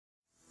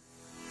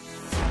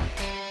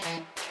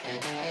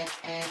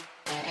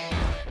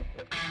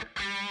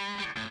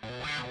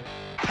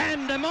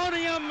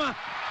Pandemonium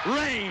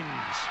reigns.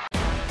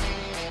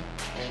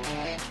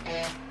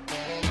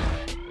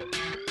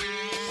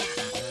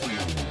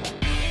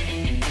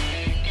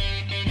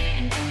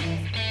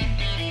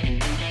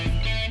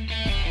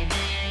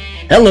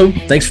 Hello,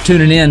 thanks for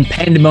tuning in.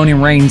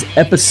 Pandemonium Reigns,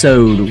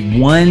 episode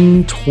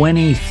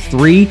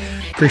 123.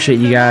 Appreciate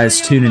you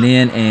guys tuning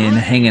in and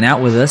hanging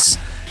out with us.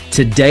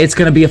 Today it's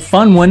going to be a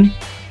fun one.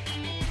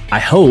 I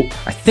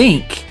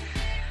think.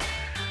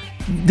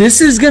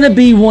 This is going to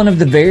be one of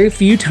the very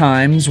few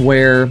times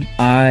where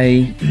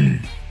I...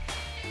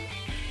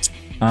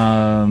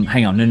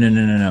 hang on.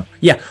 No.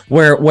 Yeah,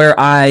 where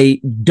I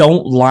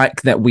don't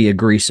like that we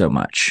agree so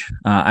much.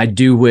 I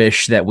do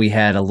wish that we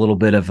had a little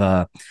bit of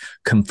a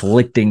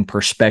conflicting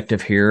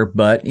perspective here,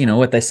 but you know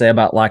what they say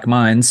about like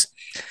minds.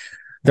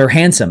 They're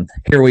handsome.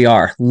 Here we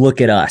are.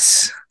 Look at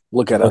us.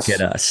 Look at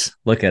us.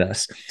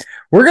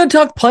 We're going to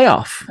talk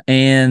playoff,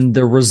 and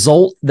the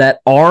result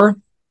that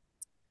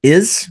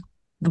is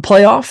the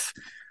playoff.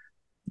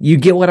 You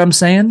get what I'm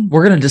saying?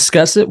 We're going to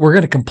discuss it. We're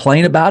going to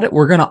complain about it.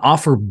 We're going to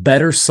offer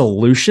better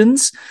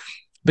solutions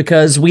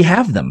because we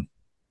have them.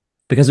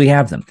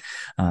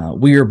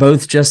 We are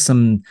both just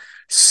some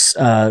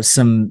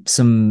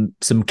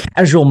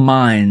casual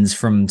minds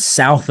from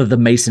south of the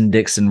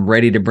Mason-Dixon,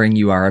 ready to bring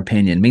you our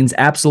opinion. It means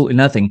absolutely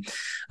nothing,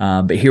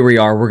 but here we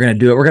are. We're going to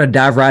do it. We're going to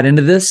dive right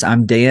into this.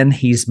 I'm Dan.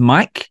 He's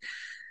Mike.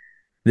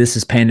 This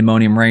is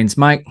Pandemonium Reigns.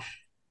 Mike,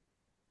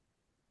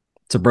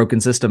 it's a broken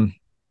system.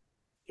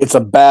 It's a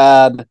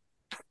bad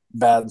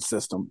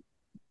system.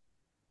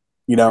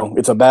 You know,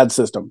 it's a bad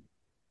system.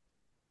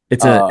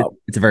 It's a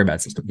very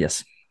bad system.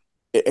 Yes.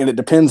 And it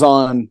depends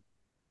on,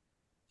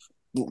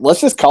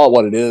 let's just call it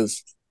what it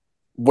is.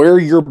 Where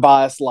your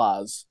bias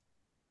lies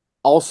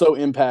also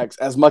impacts,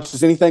 as much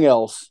as anything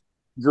else,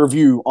 your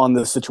view on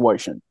this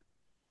situation.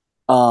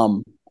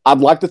 Ripping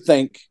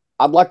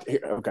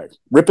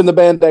the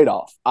Band-Aid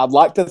off. I'd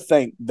like to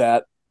think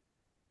that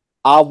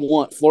I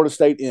want Florida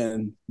State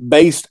in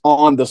based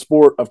on the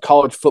sport of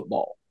college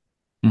football,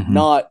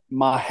 not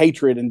my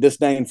hatred and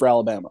disdain for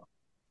Alabama.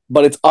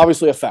 But it's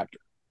obviously a factor.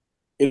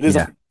 It is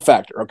a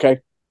factor,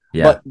 okay?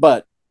 Yeah.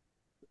 But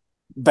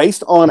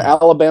based on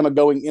Alabama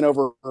going in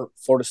over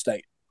Florida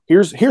State,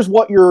 here's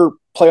what your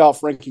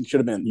playoff ranking should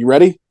have been. You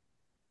ready?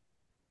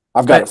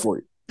 I've got it for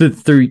you.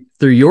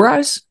 Through your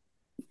eyes?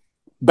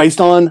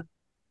 Based on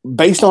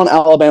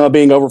Alabama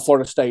being over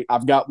Florida State,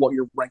 I've got what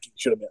your ranking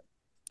should have been.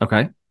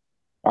 Okay.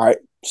 All right.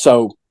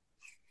 So,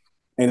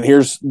 and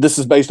this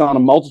is based on a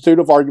multitude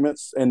of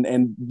arguments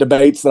and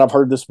debates that I've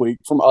heard this week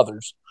from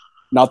others,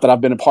 not that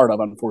I've been a part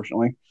of,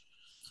 unfortunately.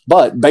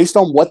 But based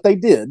on what they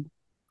did,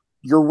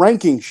 your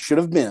ranking should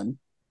have been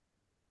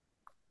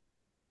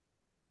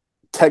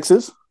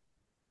Texas,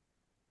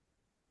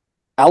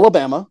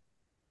 Alabama,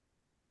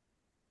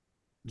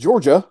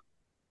 Georgia,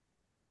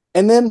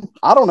 and then,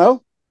 I don't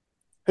know,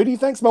 who do you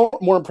think's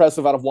more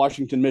impressive out of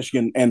Washington,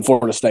 Michigan, and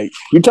Florida State?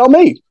 You tell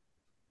me.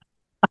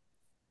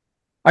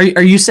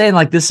 Are you saying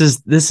like this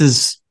is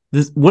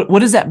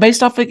what is that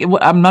based off of?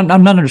 I'm not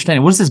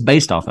understanding. What is this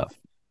based off of?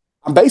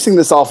 I'm basing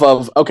this off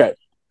of, okay,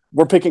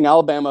 we're picking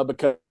Alabama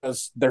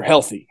because they're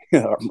healthy.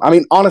 I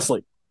mean,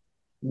 honestly,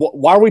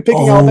 why are we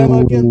picking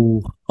Alabama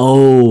again?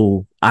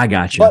 Oh, I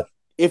got you. But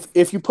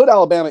if you put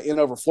Alabama in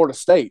over Florida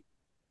State,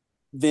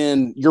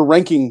 then your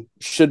ranking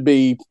should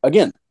be,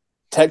 again,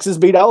 Texas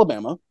beat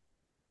Alabama.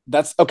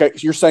 That's okay. So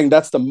you're saying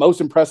that's the most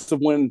impressive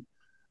win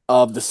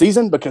of the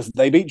season because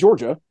they beat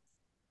Georgia.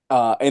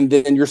 And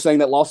then you're saying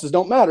that losses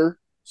don't matter.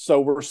 So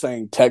we're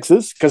saying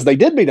Texas because they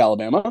did beat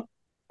Alabama.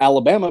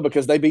 Alabama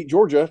because they beat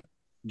Georgia.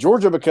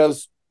 Georgia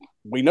because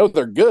we know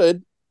they're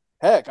good.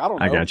 Heck, I don't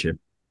know. I got you.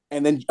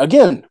 And then,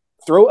 again,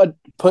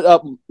 put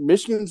up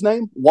Michigan's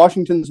name,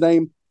 Washington's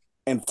name,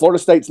 and Florida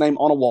State's name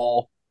on a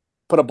wall.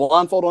 Put a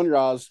blindfold on your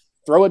eyes.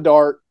 Throw a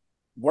dart.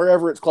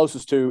 Wherever it's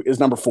closest to is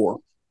number 4.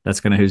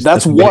 That's going to who's.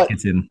 That's what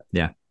gets in.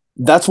 Yeah.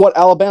 That's what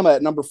Alabama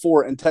at number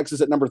 4 and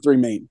Texas at number 3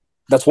 mean.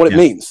 That's what it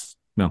means.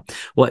 No.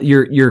 Well,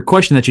 your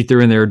question that you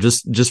threw in there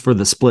just for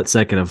the split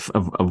second of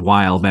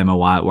why Alabama,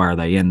 why are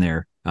they in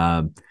there?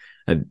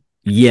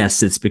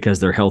 Yes, it's because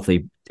they're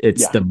healthy.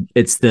 It's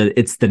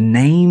the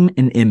name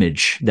and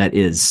image that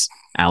is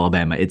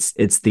Alabama.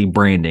 It's the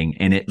branding,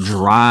 and it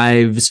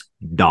drives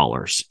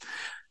dollars.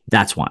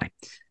 That's why.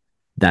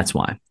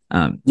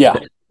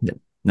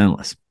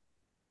 Nonetheless.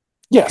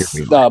 Yes,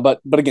 but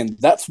again,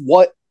 that's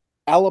what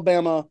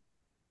Alabama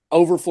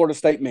over Florida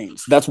State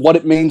means. That's what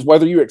it means,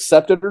 whether you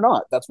accept it or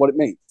not. That's what it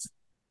means.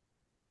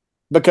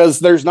 Because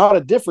there's not a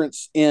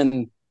difference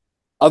in,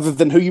 other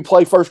than who you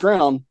play first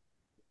round,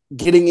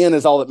 getting in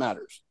is all that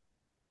matters.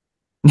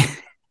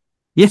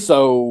 Yeah.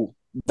 So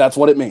that's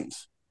what it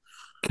means.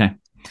 Okay.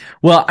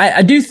 Well,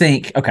 I do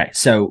think,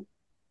 so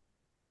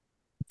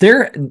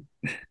there,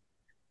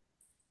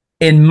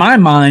 in my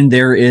mind,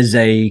 there is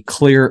a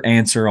clear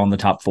answer on the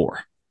top 4.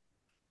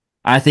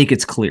 I think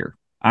it's clear.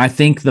 I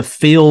think the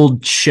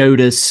field showed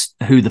us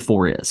who the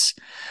 4 is.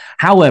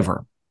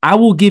 However, I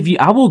will give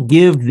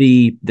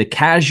the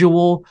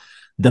casual,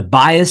 the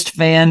biased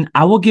fan,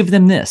 I will give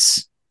them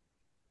this.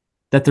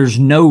 that there's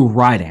no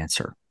right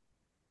answer.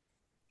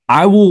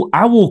 I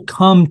will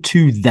come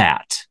to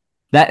that.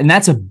 And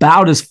that's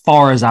about as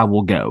far as I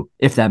will go,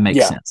 if that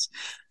makes sense.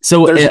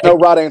 So there's no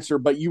right answer,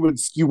 but you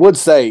would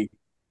say,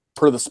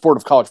 per the sport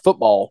of college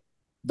football,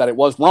 that it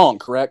was wrong,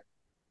 correct?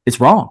 It's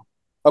wrong.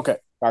 Okay.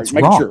 All right. It's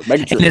wrong. Sure.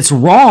 And it's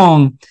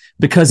wrong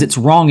because it's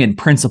wrong in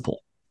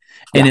principle,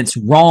 and it's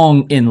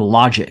wrong in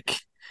logic.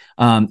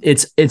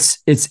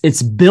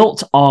 It's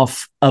built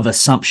off of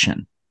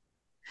assumption,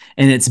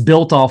 and it's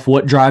built off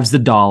what drives the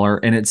dollar,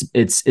 and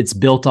it's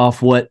built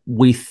off what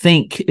we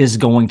think is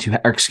going to,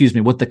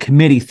 what the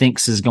committee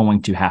thinks is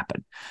going to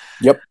happen.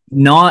 Yep.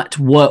 Not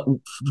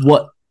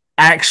what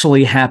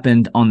actually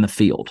happened on the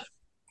field.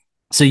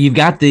 So you've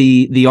got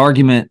the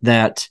argument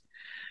that,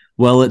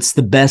 well, it's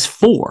the best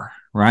four,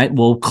 right?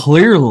 Well,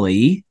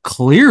 clearly,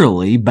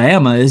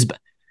 Bama is.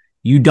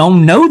 You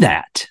don't know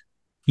that.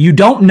 You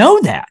don't know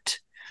that.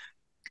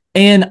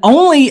 And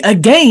only a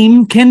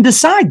game can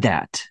decide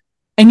that.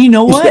 And you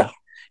know what? Yeah.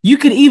 You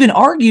could even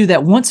argue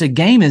that once a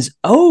game is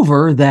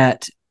over,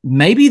 that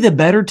maybe the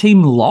better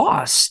team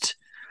lost.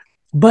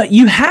 But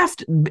you have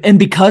to, and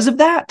because of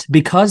that,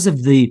 because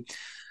of the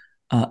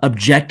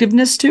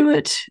objectiveness to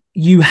it,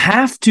 you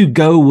have to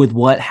go with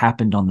what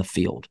happened on the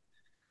field.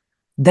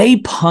 They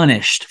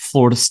punished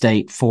Florida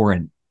State for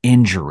an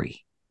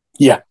injury.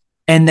 Yeah.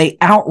 And they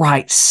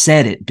outright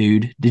said it,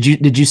 dude.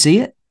 Did you see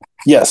it?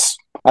 Yes,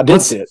 I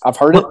did see it. I've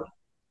heard it.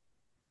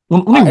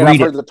 Let me read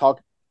it. The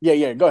talk.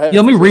 Yeah, go ahead.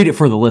 Yeah, let me read it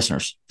for the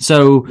listeners.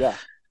 So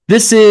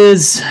this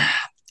is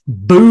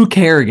Boo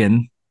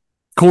Corrigan,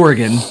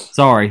 explaining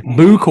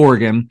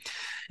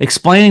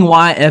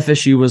why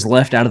FSU was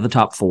left out of the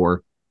top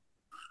four.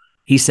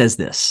 He says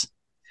this: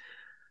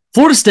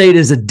 Florida State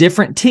is a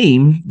different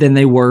team than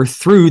they were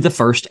through the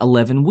first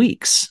 11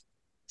 weeks,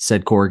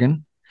 said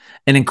Corrigan.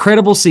 An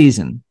incredible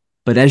season,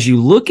 but as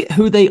you look at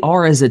who they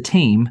are as a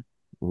team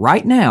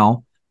right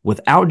now,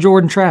 without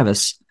Jordan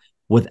Travis,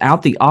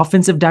 without the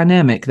offensive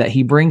dynamic that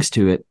he brings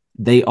to it,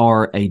 they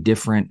are a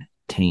different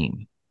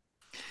team.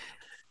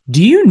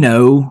 Do you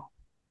know?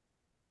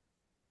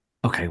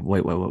 Okay,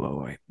 wait.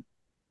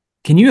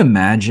 Can you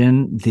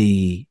imagine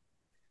the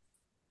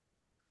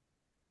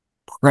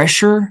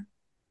pressure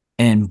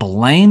and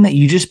blame that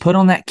you just put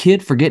on that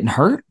kid for getting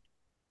hurt?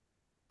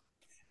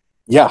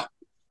 Yeah.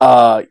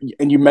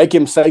 And you make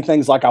him say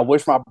things like, I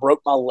wish I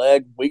broke my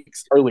leg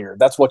weeks earlier.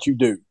 That's what you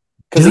do.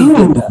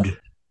 Dude,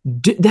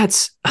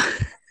 that's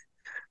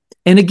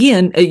 – and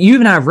again, you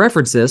and I have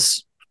referenced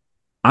this.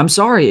 I'm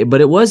sorry,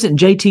 but it wasn't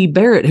J.T.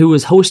 Barrett who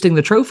was hosting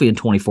the trophy in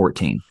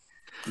 2014.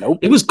 Nope.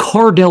 It was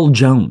Cardell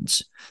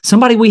Jones,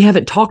 somebody we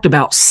haven't talked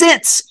about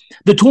since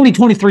the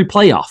 2023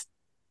 playoff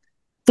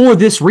for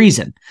this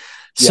reason.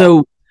 Yeah.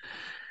 So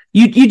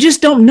you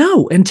just don't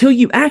know until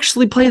you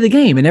actually play the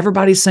game. And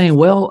everybody's saying,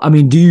 well, I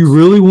mean, do you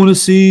really want to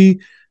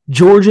see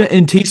Georgia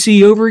and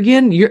TCU over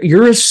again?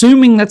 You're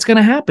assuming that's going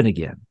to happen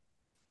again.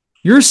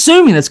 You're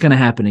assuming that's going to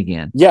happen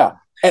again. Yeah.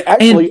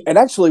 And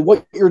actually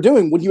what you're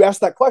doing when you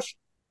ask that question,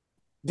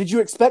 did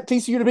you expect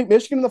TCU to beat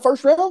Michigan in the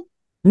first round?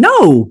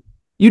 No,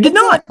 you did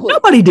not.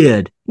 Nobody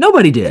did.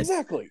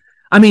 Exactly.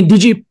 I mean,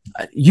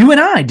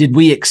 did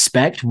we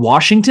expect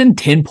Washington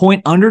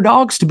 10-point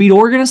underdogs to beat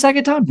Oregon a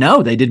second time?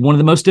 No, they did one of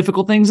the most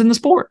difficult things in the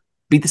sport,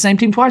 beat the same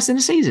team twice in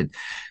a season.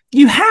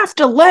 You have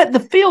to let the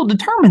field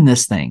determine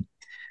this thing.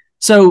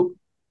 So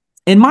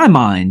in my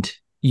mind,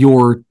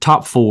 your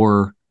top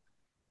four,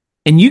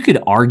 and you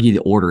could argue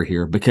the order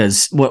here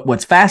because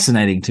what's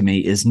fascinating to me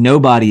is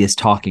nobody is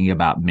talking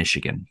about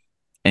Michigan.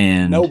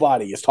 And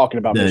nobody is talking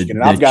about Michigan.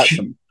 And I've got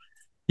some.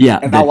 Yeah.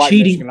 And I like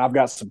cheating. Michigan. I've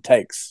got some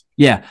takes.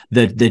 Yeah.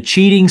 The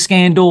cheating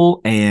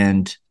scandal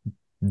and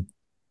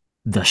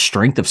the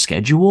strength of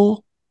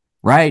schedule,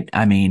 right?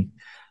 I mean,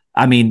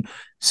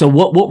 so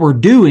what we're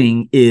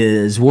doing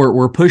is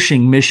we're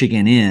pushing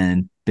Michigan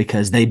in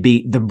because they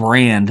beat the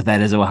brand that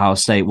is Ohio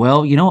State.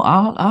 Well,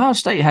 Ohio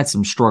State had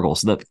some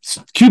struggles. The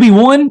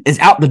QB1 is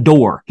out the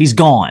door. He's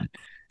gone.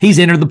 He's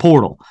entered the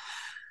portal.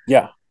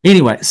 Yeah.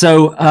 Anyway,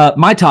 so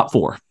my top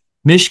four: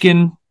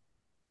 Michigan,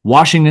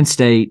 Washington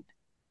State,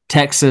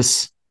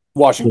 Texas,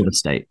 Florida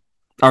State.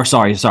 Or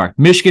sorry.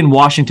 Michigan,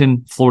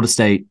 Washington, Florida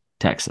State,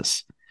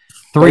 Texas.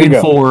 3 and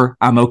 4,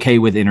 I'm okay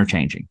with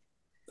interchanging.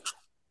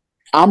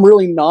 I'm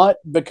really not,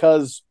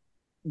 because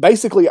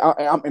basically,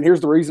 and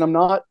here's the reason I'm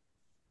not,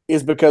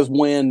 is because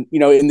when,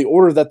 in the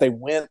order that they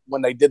went,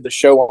 when they did the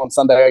show on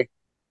Sunday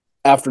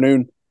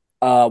afternoon,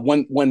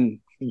 when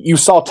you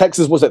saw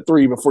Texas was at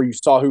 3 before you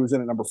saw who was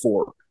in at number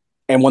 4.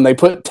 And when they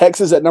put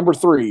Texas at number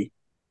 3,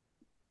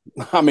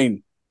 I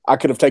mean, I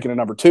could have taken a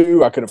number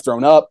 2. I could have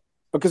thrown up,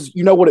 because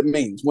you know what it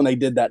means when they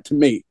did that to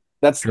me.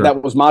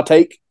 That was my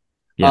take,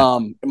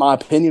 my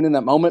opinion in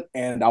that moment,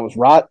 and I was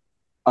right,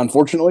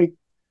 unfortunately.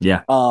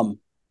 Yeah.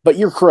 But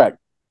you're correct.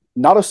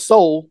 Not a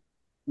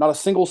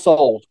single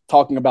soul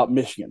talking about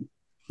Michigan.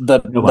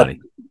 Nobody.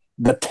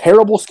 The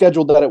terrible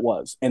schedule that it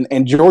was,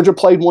 and Georgia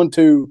played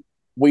 1-2.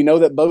 We know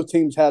that both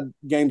teams had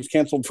games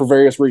canceled for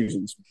various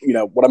reasons. You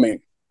know what I mean?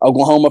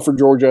 Oklahoma for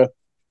Georgia.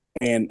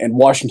 And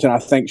Washington, I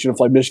think, should have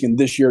played Michigan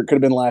this year. It could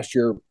have been last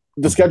year.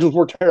 The schedules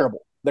were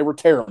terrible. They were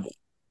terrible.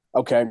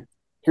 Okay.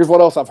 Here's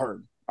what else I've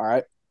heard. All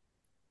right.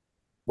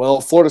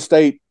 Well, Florida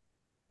State,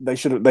 they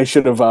should have,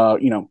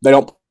 they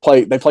don't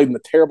play. They played in the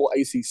terrible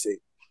ACC.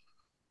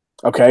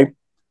 Okay.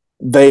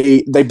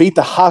 They beat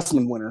the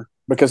Heisman winner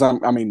because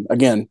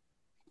again,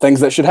 things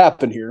that should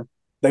happen here.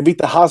 They beat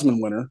the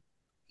Heisman winner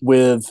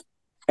with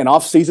an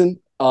offseason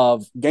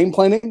of game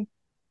planning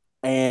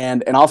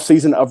and an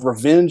offseason of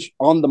revenge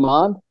on the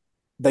mind.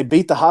 They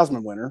beat the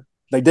Heisman winner.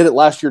 They did it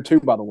last year too,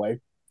 by the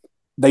way.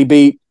 They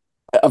beat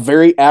a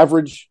very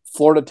average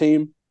Florida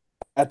team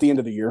at the end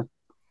of the year.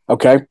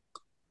 Okay.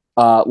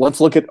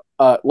 Let's look at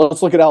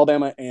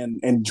Alabama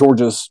and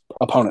Georgia's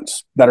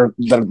opponents that are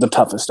the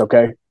toughest.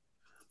 Okay.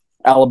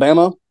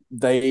 Alabama,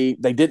 they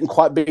didn't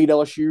quite beat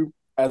LSU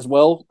as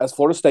well as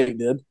Florida State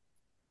did.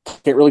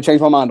 Can't really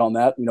change my mind on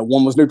that.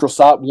 One was neutral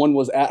site, one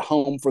was at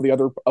home for the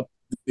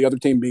other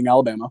team being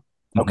Alabama.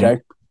 Okay.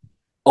 Mm-hmm.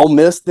 Ole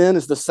Miss then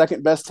is the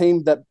second best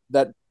team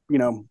that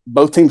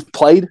both teams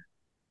played.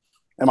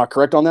 Am I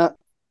correct on that?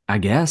 I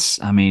guess.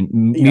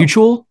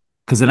 Mutual,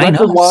 because it ain't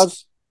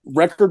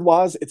record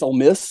wise, it's Ole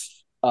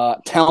Miss.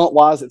 Talent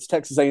wise, it's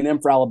Texas A&M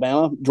for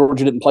Alabama.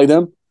 Georgia didn't play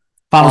them.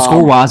 Final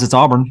score wise, it's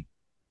Auburn.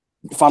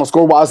 Final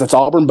score wise, it's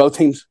Auburn. Both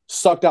teams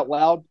sucked out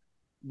loud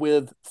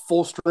with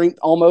full strength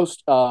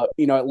almost. At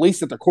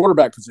least at the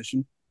quarterback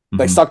position,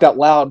 they sucked out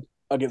loud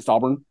against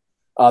Auburn.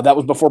 That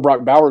was before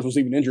Brock Bowers was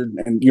even injured,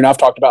 and I've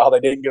talked about how they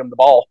didn't get him the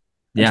ball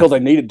until they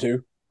needed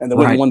to, and they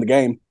went and won the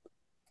game.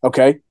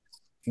 Okay,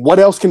 what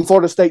else can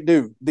Florida State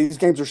do? These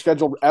games are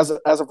scheduled as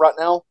of right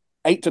now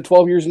 8 to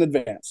 12 years in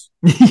advance.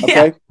 Okay,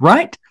 yeah,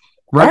 right.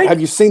 Have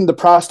you seen the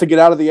price to get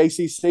out of the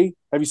ACC?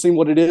 Have you seen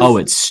what it is? Oh,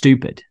 it's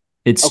stupid.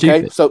 It's stupid.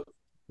 Okay, so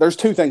there's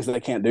two things that they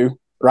can't do,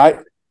 right?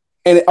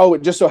 And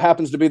it just so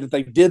happens to be that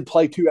they did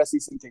play two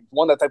SEC teams.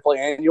 One that they play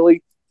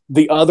annually,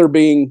 the other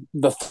being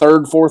the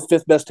third, fourth,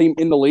 fifth best team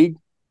in the league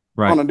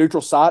on a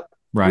neutral site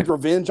with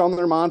revenge on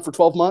their mind for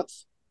 12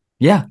 months.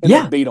 Yeah, and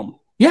they beat them.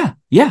 Yeah,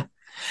 yeah.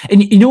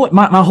 And you know what?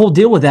 My whole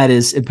deal with that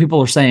is if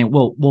people are saying,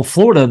 well,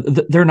 Florida,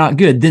 they're not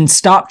good, then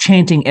stop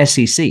chanting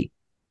SEC.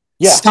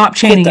 Yeah, stop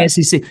chanting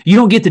SEC. You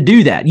don't get to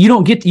do that. You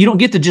don't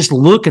get to just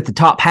look at the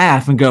top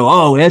half and go,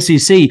 oh,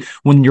 SEC,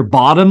 when your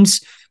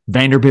bottoms,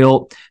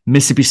 Vanderbilt,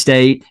 Mississippi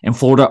State, and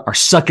Florida are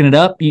sucking it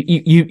up.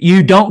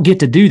 You don't get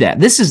to do that.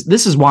 This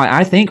is why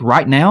I think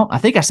right now, I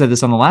think I said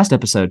this on the last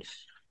episode,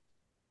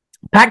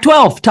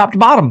 Pac-12, top to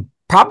bottom,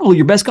 probably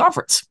your best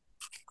conference.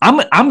 I'm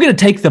going to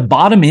take the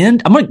bottom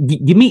end. I'm going to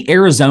give me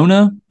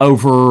Arizona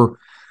over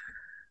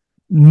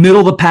middle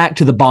of the pack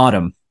to the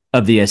bottom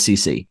of the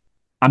SEC.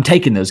 I'm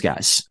taking those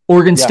guys.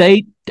 Oregon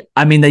State,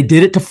 they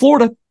did it to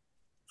Florida.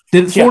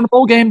 Did it to Florida in the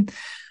bowl game.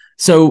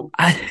 So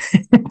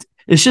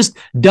it's just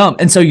dumb.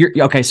 And so you're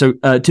okay. So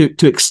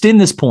to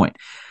extend this point,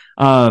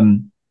 they're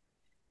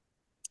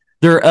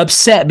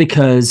upset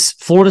because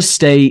Florida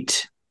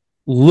State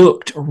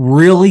looked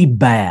really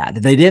bad.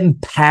 They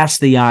didn't pass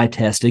the eye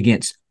test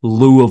against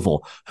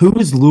Louisville. Who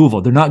is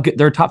Louisville? They're not good.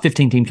 They're a top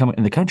 15 team coming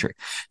in the country.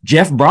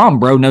 Jeff Brom,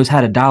 knows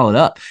how to dial it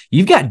up.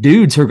 You've got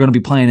dudes who are going to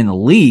be playing in the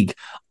league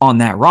on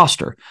that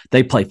roster.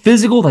 They play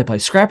physical. They play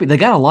scrappy. They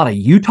got a lot of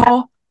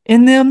Utah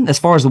in them as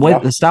far as the way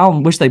the style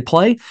in which they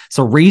play. It's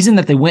a reason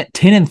that they went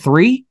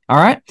 10-3. All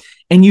right.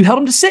 And you held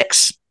them to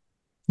 6.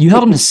 You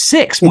held them to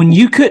 6 when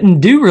you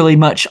couldn't do really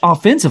much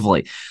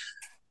offensively.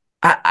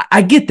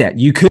 I get that.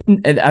 You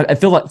couldn't. I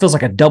feel like it feels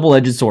like a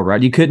double-edged sword,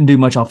 right? You couldn't do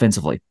much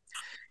offensively.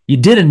 You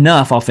did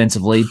enough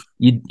offensively.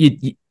 You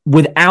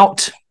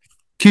without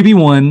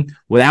QB1,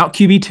 without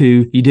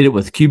QB2, you did it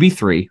with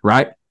QB3,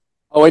 right?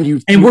 Oh,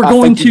 and we're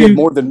going to did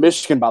more than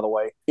Michigan, by the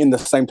way, in the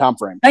same time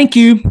frame. Thank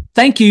you.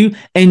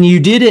 And you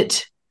did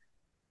it.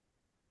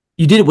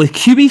 You did it with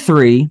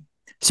QB3.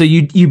 So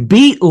you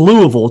beat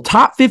Louisville,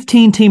 top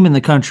 15 team in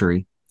the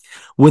country,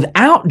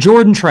 without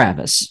Jordan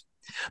Travis.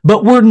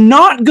 But we're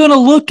not going to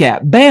look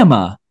at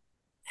Bama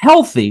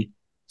healthy,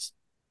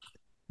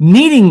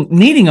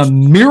 needing a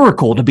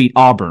miracle to beat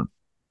Auburn.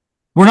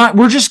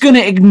 We're just going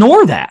to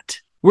ignore that.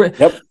 You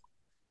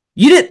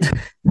didn't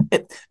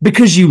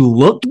because you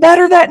looked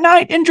better that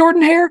night in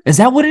Jordan-Hare? Is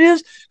that what it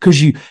is?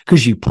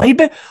 Because you played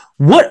better?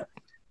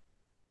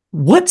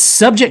 What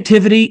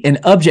subjectivity and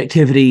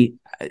objectivity?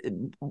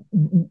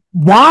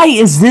 Why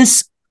is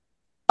this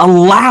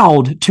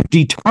allowed to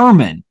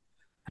determine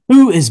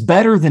who is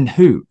better than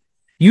who?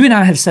 You and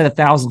I have said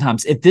 1,000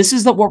 times, if this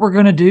is what we're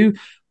going to do,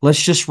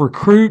 let's just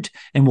recruit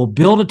and we'll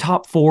build a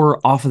top 4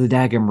 off of the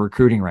daggum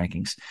recruiting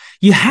rankings.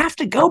 You have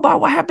to go by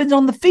what happens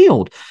on the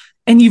field.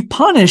 And you've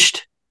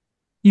punished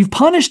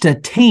a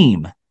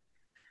team.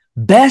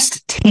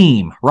 Best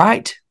team,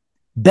 right?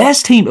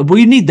 Best team.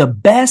 We need the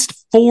best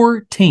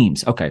 4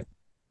 teams. Okay.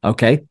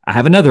 I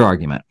have another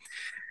argument.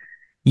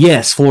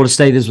 Yes, Florida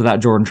State is without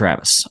Jordan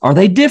Travis. Are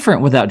they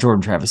different without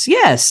Jordan Travis?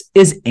 Yes.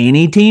 Is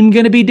any team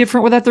going to be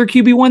different without their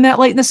QB1 that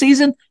late in the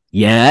season?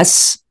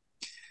 Yes.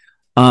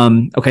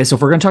 Okay, so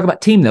if we're going to talk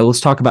about team, though, let's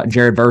talk about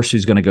Jared Verse,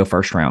 who's going to go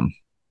first round.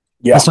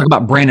 Yeah. Let's talk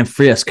about Brandon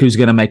Fisk, who's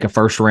going to make a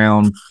first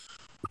round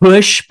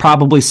push,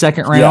 probably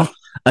second round.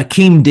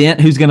 Akeem Dent,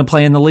 who's going to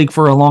play in the league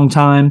for a long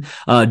time,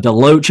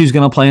 Deloach, who's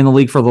going to play in the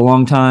league for the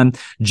long time,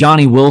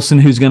 Johnny Wilson,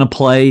 who's going to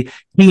play,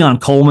 Keon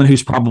Coleman,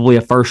 who's probably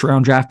a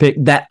first-round draft pick.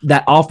 That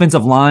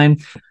offensive line,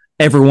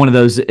 every one of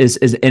those is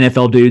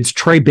NFL dudes.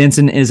 Trey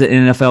Benson is an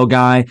NFL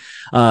guy.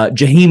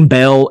 Jaheim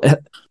Bell.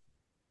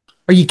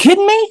 Are you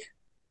kidding me?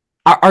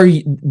 Are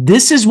you?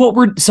 This is what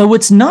we're. So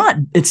it's not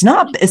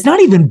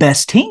even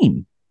best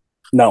team.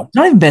 No,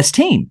 not even best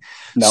team.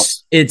 No,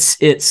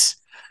 it's.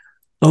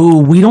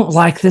 Oh, we don't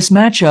like this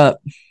matchup.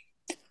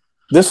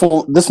 This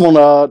one.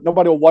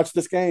 Nobody will watch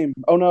this game.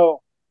 Oh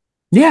no.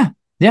 Yeah.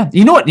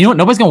 You know what?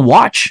 Nobody's gonna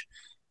watch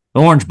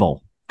the Orange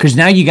Bowl because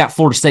now you got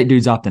Florida State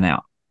dudes opting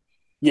out.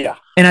 Yeah,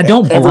 and I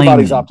don't blame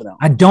everybody's them. opting out.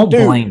 I don't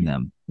blame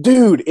them,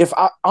 dude.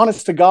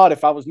 Honest to God,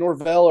 if I was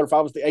Norvell or if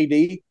I was the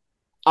AD,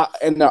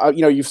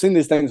 you've seen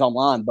these things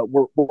online, but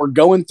we're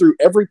going through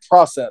every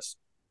process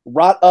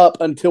right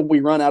up until we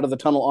run out of the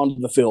tunnel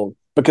onto the field,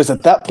 because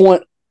at that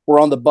point we're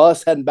on the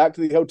bus heading back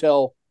to the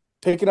hotel,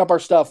 picking up our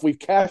stuff. We've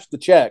cashed the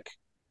check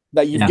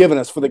that you've given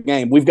us for the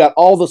game. We've got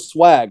all the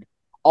swag,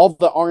 all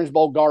the Orange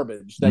Bowl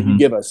garbage that you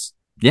give us.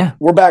 Yeah,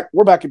 we're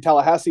back in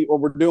Tallahassee, or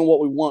we're doing what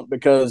we want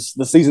because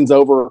the season's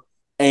over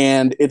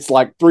and it's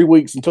like 3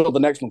 weeks until the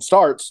next one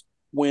starts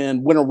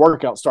when winter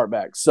workouts start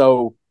back.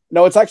 So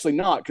no, it's actually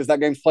not, because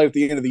that game's played at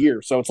the end of the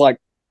year. So it's like,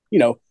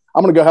 I'm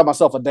going to go have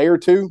myself a day or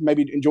two,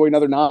 maybe enjoy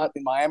another night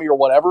in Miami or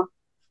whatever.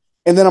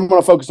 And then I'm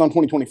going to focus on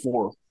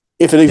 2024,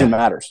 if it even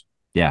matters.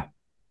 Yeah.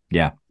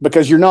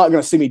 Because you're not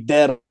going to see me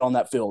dead on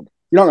that field.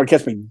 You're not going to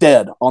catch me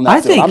dead on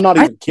that field. I'm not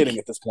even kidding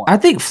at this point. I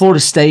think Florida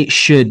State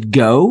should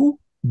go,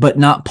 but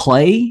not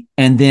play,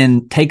 and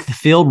then take the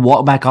field,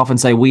 walk back off and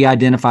say, we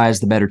identify as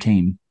the better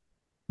team.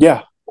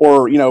 Yeah.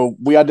 Or,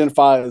 we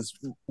identify as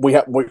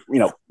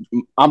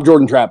I'm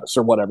Jordan Travis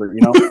or whatever,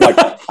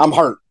 like I'm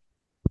hurt.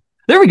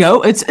 There we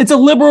go. It's a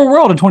liberal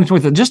world in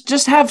 2023.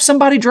 Just have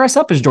somebody dress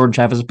up as Jordan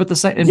Travis and put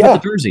the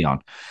jersey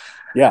on.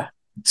 Yeah.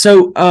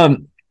 So I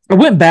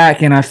went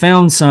back and I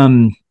found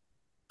some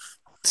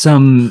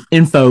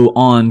info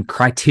on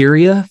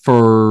criteria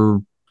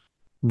for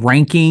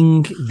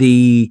ranking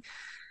the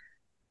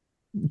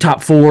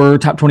top 4,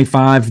 top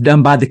 25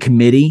 done by the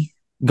committee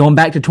going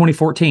back to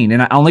 2014.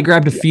 And I only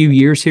grabbed a few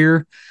years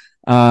here.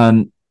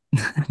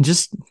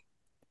 Just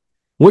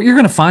what you're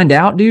going to find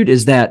out, dude,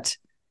 is that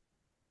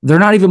they're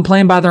not even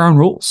playing by their own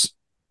rules.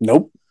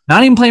 Nope.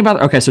 Not even playing by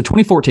okay, so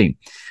 2014.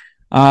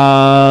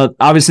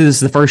 Obviously, this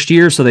is the first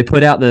year, so they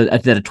put out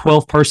that a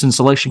 12-person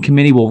selection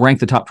committee will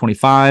rank the top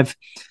 25,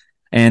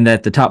 and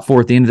that the top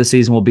 4 at the end of the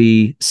season will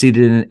be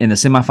seated in the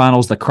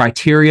semifinals. The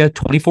criteria,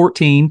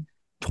 2014,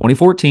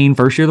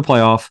 first year of the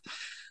playoff.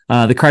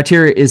 The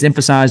criteria is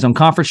emphasized on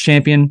conference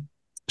champion,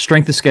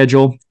 strength of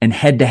schedule, and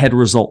head-to-head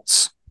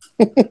results.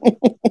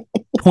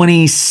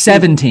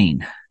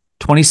 2017,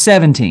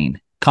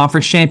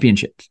 conference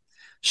championship,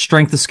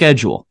 strength of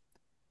schedule,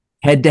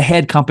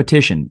 head-to-head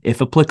competition,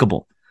 if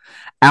applicable,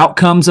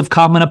 outcomes of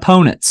common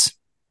opponents,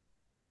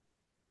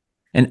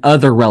 and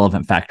other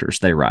relevant factors,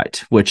 they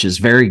write, which is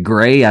very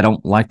gray. I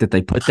don't like that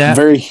they put that.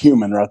 Very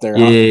human right there.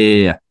 Huh?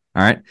 Yeah.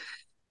 All right.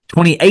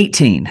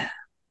 2018,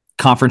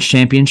 conference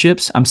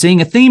championships. I'm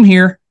seeing a theme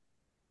here.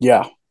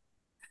 Yeah.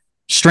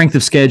 Strength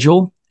of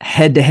schedule,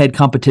 head-to-head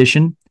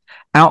competition,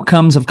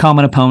 outcomes of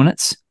common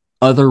opponents,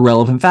 other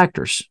relevant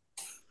factors.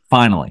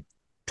 Finally,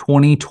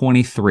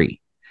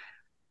 2023,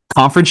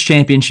 conference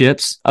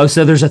championships. Oh,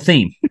 so there's a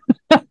theme.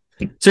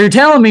 So you're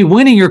telling me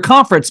winning your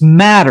conference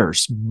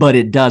matters, but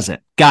it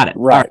doesn't. Got it.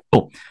 Right. All right,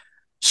 cool.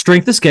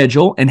 Strength of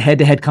schedule and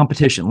head-to-head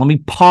competition. Let me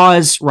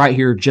pause right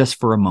here just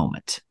for a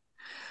moment,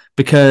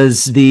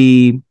 because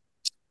the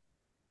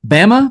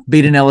Bama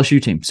beat an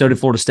LSU team. So did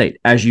Florida State,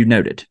 as you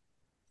noted.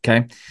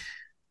 Okay.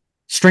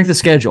 Strength of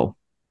schedule.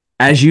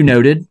 As you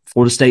noted,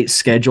 Florida State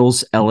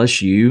schedules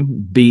LSU,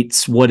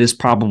 beats what is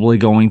probably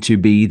going to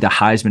be the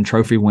Heisman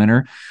Trophy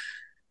winner.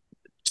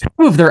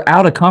 2 of their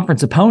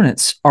out-of-conference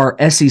opponents are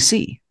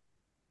SEC.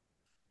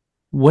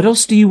 What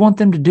else do you want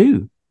them to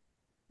do?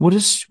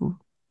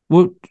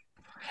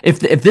 If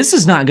this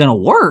is not going to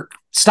work,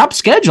 stop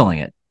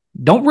scheduling it.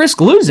 Don't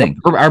risk losing,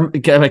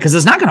 because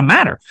it's not going to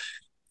matter.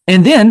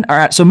 And then, all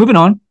right, so moving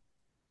on,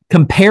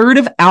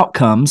 comparative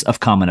outcomes of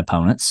common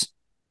opponents.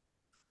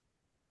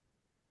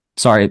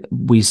 Sorry,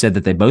 we said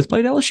that they both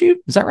played LSU.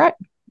 Is that right?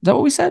 Is that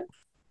what we said?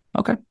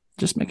 Okay,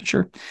 just making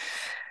sure.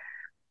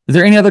 Is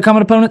there any other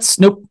common opponents?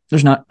 Nope,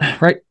 there's not.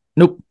 Right?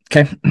 Nope.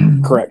 Okay.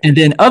 Correct. And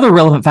then other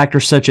relevant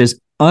factors such as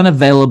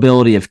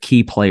unavailability of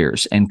key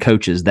players and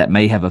coaches that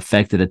may have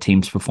affected a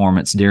team's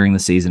performance during the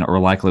season or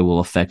likely will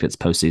affect its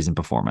postseason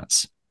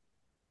performance.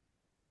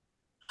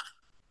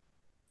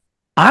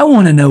 I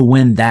want to know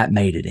when that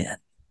made it in.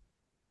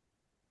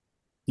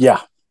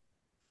 Yeah,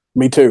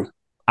 me too.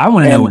 I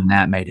want to know when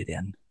that made it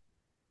in.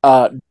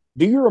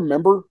 Do you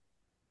remember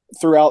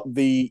throughout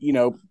the,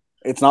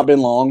 it's not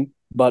been long,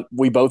 but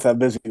we both have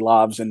busy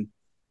lives, and,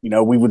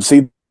 we would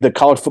see the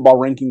college football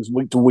rankings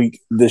week to week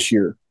this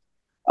year.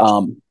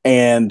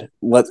 And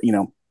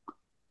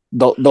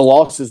the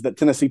losses that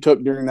Tennessee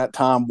took during that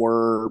time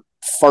were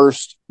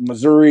first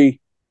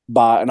Missouri,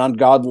 by an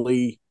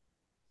ungodly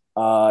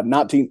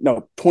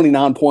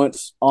 29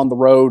 points on the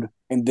road,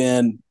 and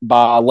then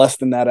by less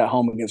than that at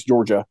home against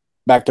Georgia,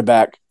 back to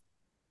back.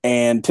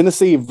 And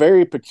Tennessee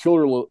very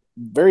peculiarly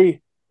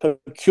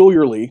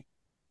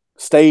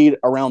stayed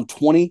around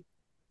 20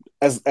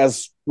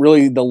 as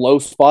really the low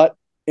spot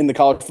in the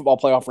college football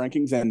playoff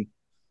rankings. And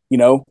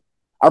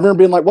I remember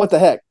being like, "What the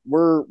heck?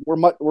 We're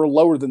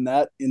lower than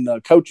that in the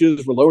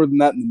coaches. We're lower than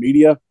that in the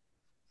media."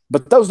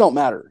 But those don't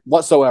matter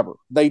whatsoever.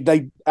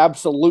 They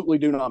absolutely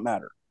do not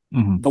matter.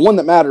 Mm-hmm. The one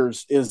that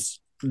matters is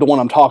the one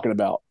I'm talking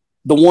about.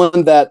 The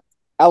one that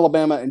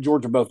Alabama and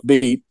Georgia both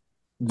beat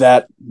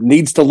that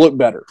needs to look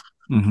better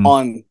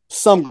on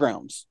some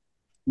grounds,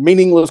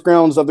 meaningless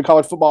grounds of the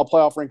college football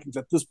playoff rankings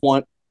at this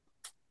point,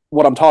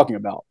 what I'm talking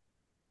about.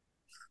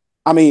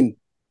 I mean,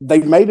 they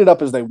made it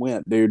up as they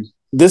went, dude.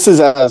 This is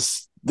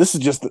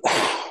just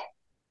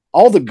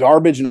all the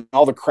garbage and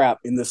all the crap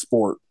in this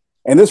sport.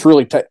 And this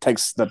really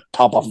takes the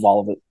top off of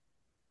all of it.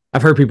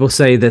 I've heard people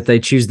say that they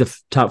choose the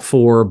top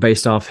 4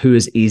 based off who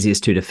is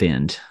easiest to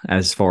defend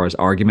as far as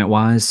argument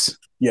wise.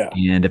 Yeah.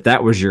 And if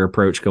that was your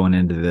approach going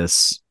into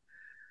this,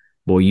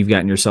 well, you've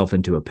gotten yourself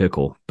into a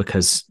pickle,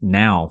 because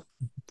now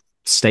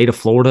state of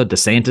Florida,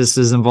 DeSantis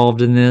is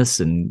involved in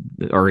this,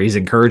 or he's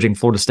encouraging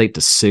Florida State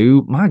to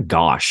sue. My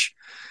gosh.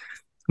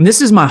 And this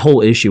is my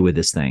whole issue with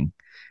this thing.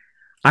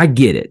 I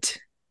get it.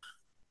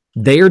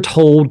 They are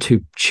told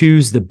to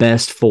choose the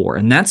best 4,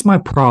 and that's my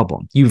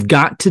problem. You've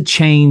got to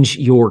change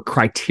your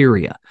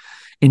criteria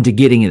into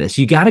getting this.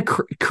 You got to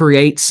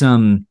create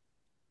some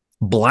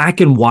black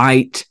and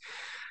white,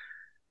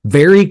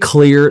 very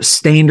clear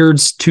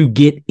standards to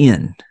get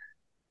in.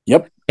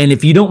 Yep. And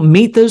if you don't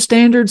meet those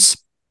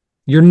standards,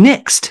 you're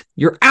nixed.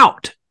 You're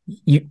out.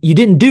 You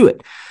didn't do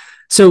it.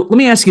 So let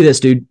me ask you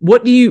this, dude.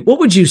 What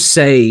would you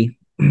say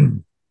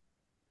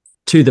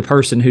to the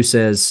person who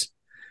says,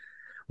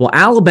 well,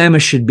 Alabama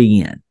should be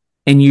in,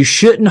 and you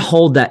shouldn't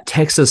hold that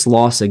Texas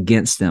loss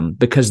against them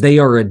because they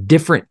are a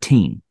different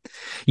team?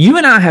 You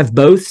and I have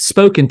both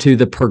spoken to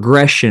the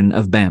progression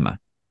of Bama.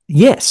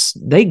 Yes,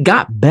 they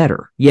got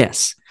better.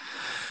 Yes.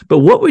 But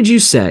what would you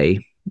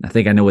say? I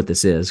think I know what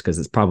this is, because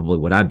it's probably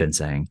what I've been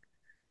saying,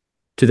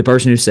 to the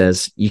person who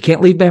says, you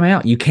can't leave Bama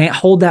out. You can't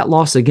hold that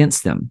loss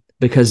against them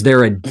because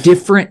they're a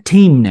different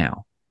team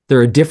now.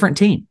 They're a different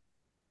team.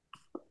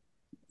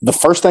 The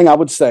first thing I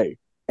would say,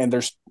 and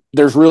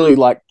there's really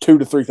like 2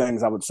 to 3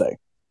 things I would say.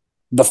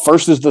 The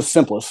first is the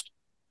simplest,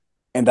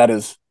 and that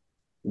is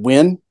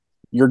win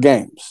your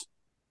games.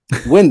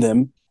 Win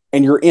them,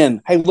 and you're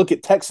in. Hey, look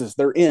at Texas.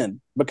 They're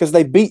in because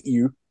they beat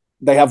you.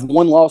 They have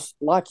one loss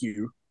like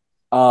you,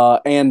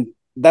 and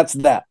that's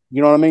that.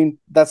 You know what I mean?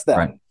 That's that.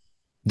 Right.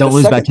 Don't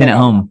lose by 10 at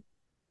home.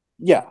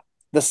 Yeah.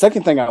 The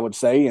second thing I would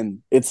say, and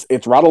it's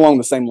right along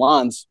the same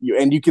lines,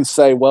 and you can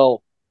say,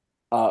 well,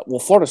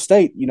 Florida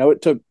State,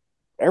 it took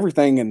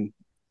everything, and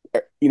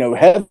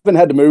heaven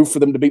had to move for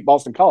them to beat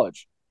Boston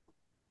College.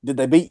 Did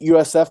they beat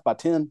USF by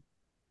 10?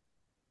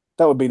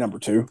 That would be number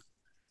 2.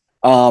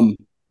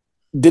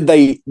 Did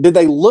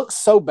they look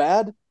so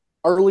bad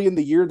early in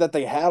the year that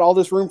they had all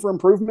this room for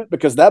improvement?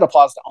 Because that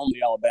applies to only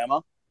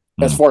Alabama.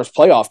 As far as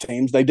playoff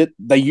teams,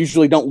 they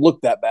usually don't look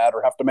that bad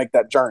or have to make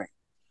that journey.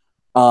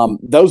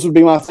 Those would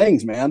be my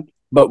things, man.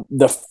 But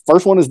the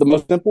first one is the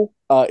most simple.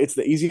 It's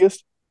the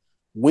easiest.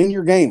 Win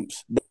your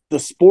games. The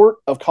sport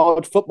of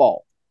college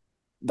football,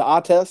 the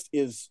eye test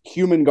is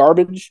human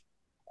garbage.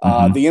 The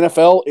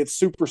NFL, it's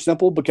super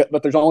simple,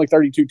 but there's only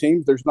 32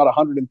 teams. There's not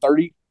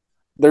 130.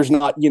 There's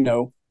not,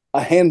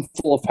 a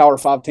handful of Power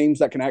 5 teams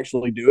that can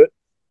actually do it.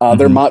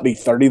 There might be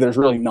 30. There's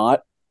really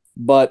not.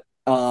 But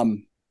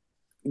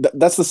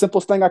that's the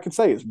simplest thing I can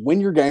say is win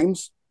your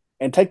games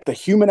and take the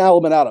human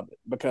element out of it,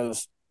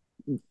 because,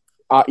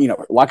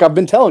 like I've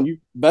been telling you,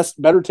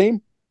 better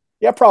team?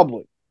 Yeah,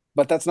 probably.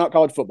 But that's not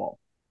college football.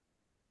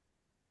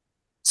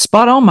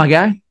 Spot on, my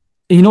guy.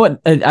 You know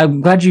what?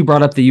 I'm glad you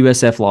brought up the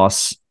USF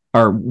loss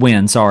or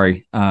win.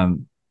 Sorry. That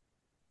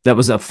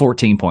was a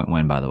 14-point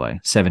win, by the way,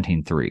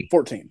 17-3.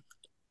 14.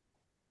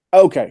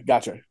 Okay,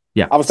 gotcha.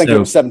 Yeah. I was thinking it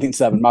was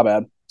 17-7. My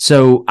bad.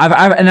 So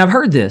I've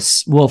heard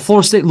this. Well,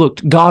 Florida State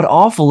looked god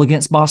awful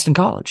against Boston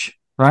College,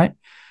 right?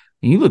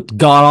 And you looked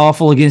god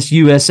awful against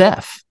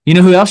USF. You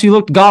know who else you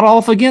looked god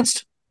awful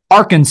against?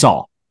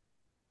 Arkansas.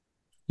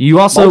 You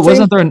also bowl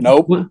wasn't team? there?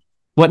 Nope.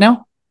 What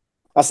now?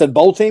 I said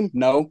bowl team.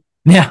 No.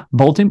 Yeah,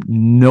 bowl team.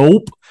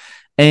 Nope.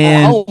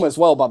 And at home as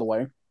well, by the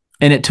way.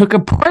 And it took a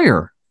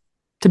prayer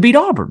to beat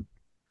Auburn,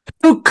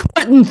 who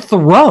couldn't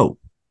throw,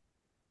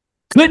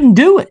 couldn't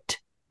do it.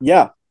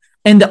 Yeah.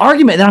 And the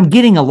argument that I'm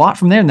getting a lot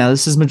from there now,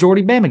 this is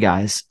majority Bama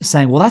guys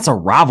saying, well, that's a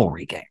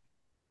rivalry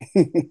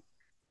game.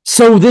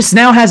 So this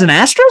now has an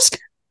asterisk?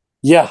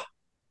 Yeah.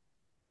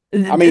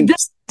 I mean,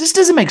 this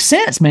doesn't make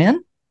sense,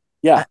 man.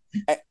 Yeah.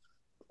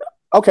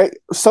 Okay.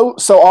 So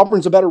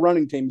Auburn's a better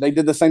running team. They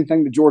did the same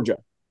thing to Georgia.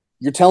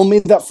 You're telling me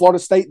that Florida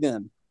State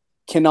then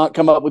cannot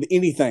come up with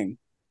anything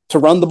to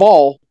run the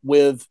ball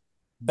with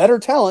better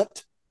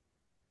talent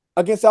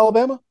against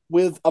Alabama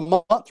with a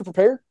month to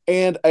prepare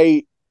and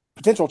a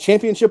potential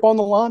championship on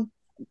the line?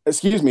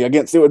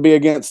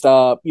 against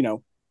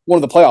one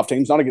of the playoff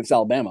teams, not against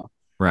Alabama.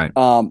 Right.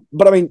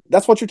 But I mean,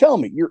 that's what you're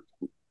telling me.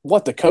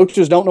 The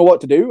coaches don't know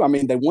what to do. I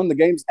mean, they won the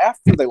games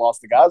after they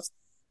lost the guys.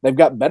 They've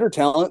got better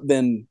talent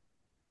than,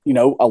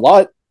 a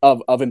lot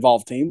of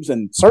involved teams.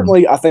 And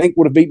certainly I think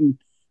would have beaten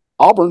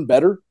Auburn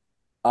better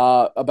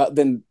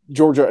than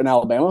Georgia and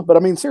Alabama. But I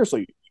mean,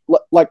 seriously,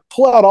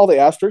 pull out all the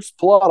asterisks,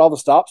 pull out all the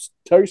stops,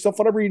 tell yourself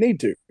whatever you need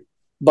to.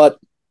 But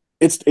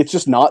it's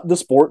just not the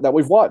sport that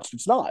we've watched.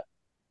 It's not.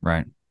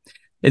 Right.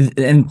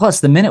 And plus,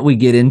 the minute we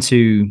get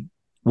into,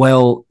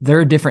 well,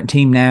 they're a different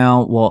team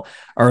now, well,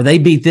 or they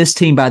beat this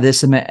team by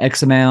this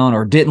X amount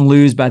or didn't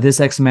lose by this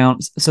X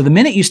amount. So the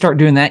minute you start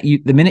doing that,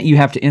 the minute you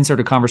have to insert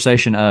a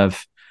conversation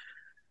of,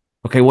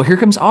 okay, well, here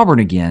comes Auburn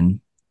again,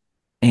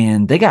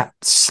 and they got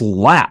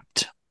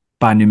slapped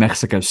by New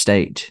Mexico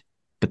State,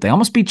 but they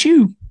almost beat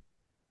you.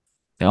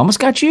 They almost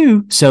got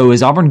you. So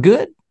is Auburn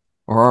good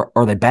or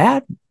are they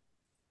bad?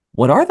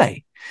 What are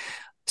they?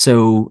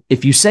 So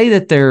if you say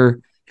that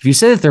they're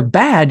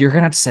bad, you're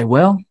going to have to say,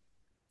 well,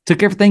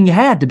 took everything you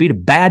had to beat a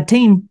bad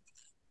team.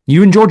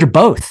 You and Georgia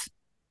both.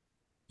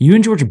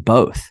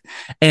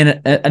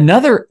 And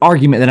another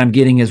argument that I'm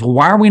getting is, well,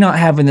 why are we not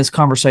having this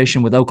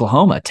conversation with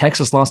Oklahoma?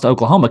 Texas lost to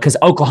Oklahoma because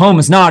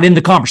Oklahoma's not in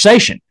the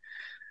conversation.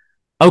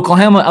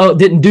 Oklahoma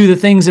didn't do the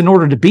things in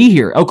order to be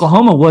here.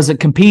 Oklahoma wasn't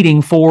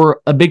competing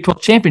for a Big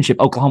 12 championship.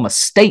 Oklahoma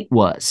State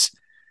was.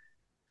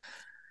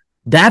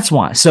 That's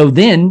why. So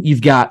then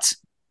you've got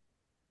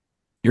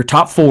your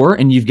top four,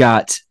 and you've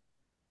got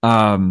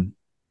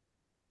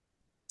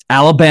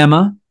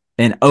Alabama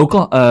and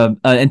Oklahoma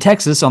and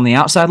Texas on the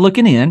outside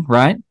looking in,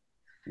 right?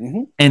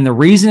 Mm-hmm. And the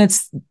reason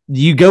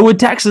you go with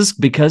Texas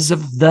because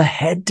of the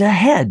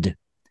head-to-head.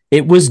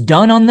 It was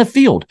done on the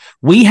field.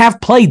 We have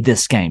played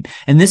this game,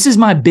 and this is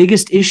my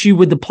biggest issue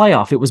with the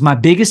playoff. It was my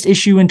biggest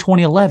issue in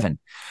 2011.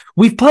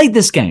 We've played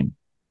this game.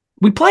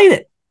 We played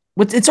it.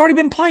 It's already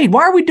been played.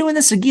 Why are we doing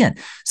this again?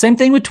 Same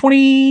thing with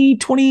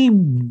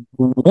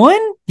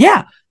 2021.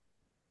 Yeah,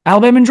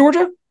 Alabama and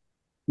Georgia.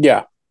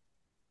 Yeah.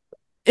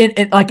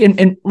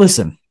 And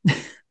listen,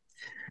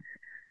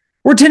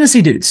 we're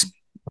Tennessee dudes.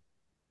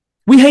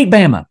 We hate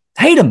Bama,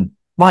 hate them,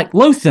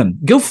 loathe them,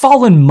 go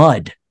fall in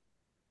mud.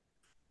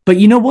 But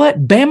you know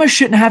what? Bama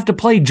shouldn't have to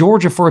play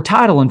Georgia for a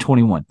title in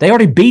 21. They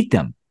already beat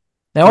them.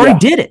 They already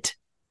did it.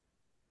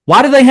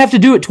 Why do they have to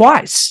do it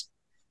twice?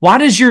 Why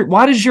does your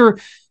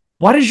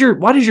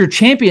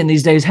champion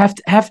these days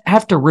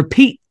have to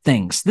repeat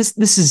things? This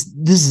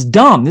is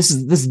dumb.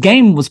 This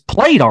game was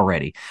played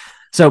already.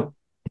 So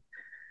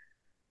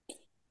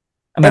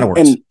I'm out of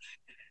words.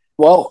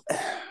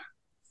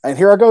 And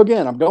here I go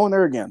again. I'm going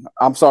there again.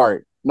 I'm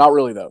sorry. Not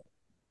really, though.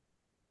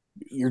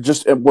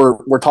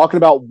 We're talking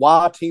about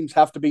why teams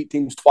have to beat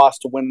teams twice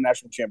to win a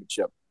national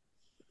championship.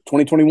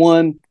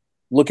 2021,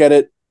 look at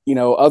it,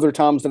 other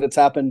times that it's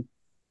happened.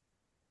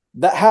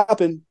 That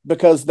happened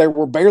because there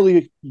were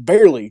barely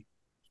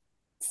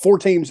 4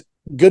 teams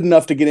good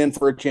enough to get in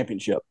for a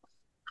championship.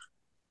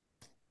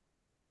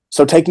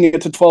 So taking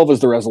it to 12 is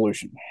the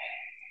resolution.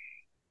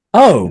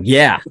 Oh,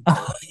 yeah.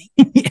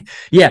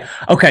 Yeah.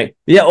 Okay.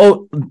 Yeah.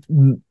 Oh,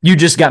 you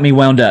just got me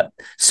wound up.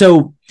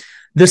 So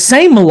the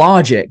same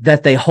logic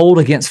that they hold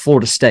against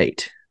Florida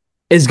State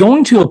is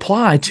going to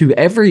apply to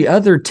every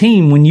other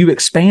team when you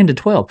expand to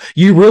 12.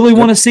 You really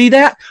want to see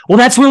that? Well,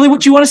 that's really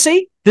what you want to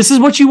see. This is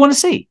what you want to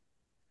see.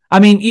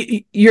 I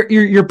mean,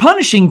 you're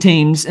punishing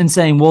teams and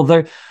saying, well,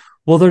 they're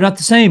not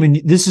the same,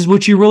 and this is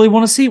what you really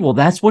want to see. Well,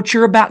 that's what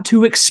you're about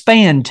to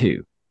expand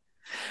to.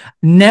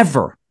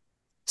 Never.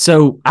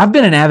 So I've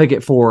been an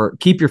advocate for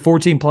keep your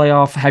 14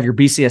 playoff, have your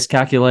BCS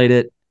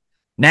calculated.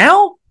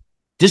 Now,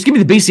 just give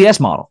me the BCS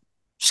model.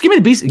 Just give me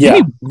the BCS.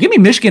 Yeah. Give me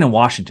Michigan and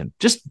Washington.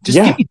 Just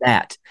give me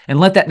that and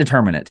let that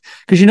determine it.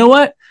 Because you know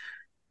what?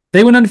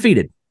 They went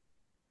undefeated.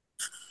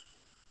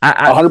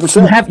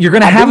 100%. You're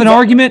going to have an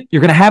argument.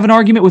 You're going to have an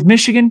argument with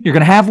Michigan. You're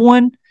going to have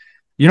one.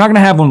 You're not going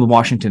to have one with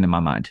Washington in my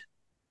mind.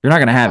 You're not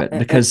going to have it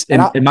because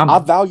I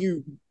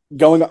value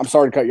going. I'm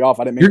sorry to cut you off.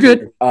 I didn't mean you're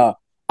good.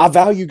 I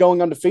value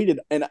going undefeated,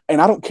 and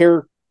I don't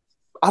care.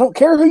 I don't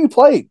care who you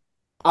play.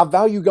 I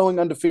value going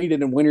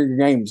undefeated and winning your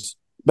games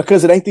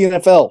because it ain't the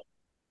NFL.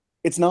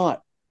 It's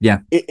not. Yeah.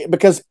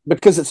 Because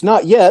it's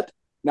not yet.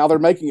 Now they're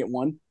making it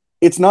one.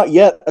 It's not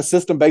yet a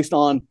system based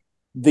on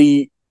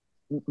the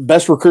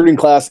best recruiting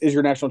class is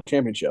your national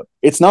championship.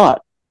 It's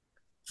not.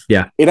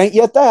 Yeah. It ain't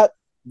yet that.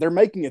 They're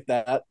making it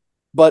that.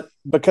 But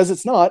because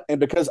it's not, and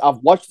because I've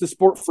watched the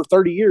sport for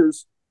 30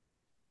 years,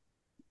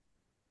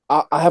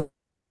 I have a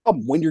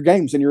problem. Win your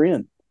games and you're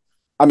in.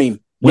 I mean,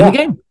 win the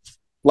game.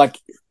 Like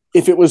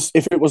if it was a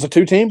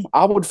 2-team,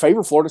 I would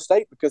favor Florida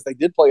State because they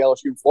did play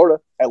LSU in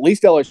Florida, at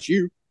least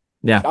LSU.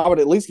 Yeah. I would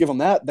at least give them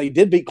that. They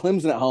did beat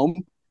Clemson at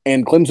home,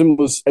 and Clemson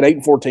was an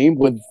 8-4 team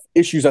with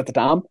issues at the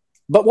time.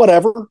 But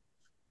whatever,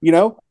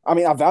 I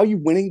mean, I value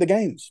winning the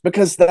games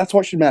because that's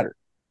what should matter.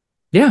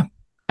 Yeah,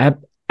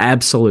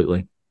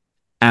 absolutely.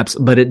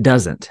 But it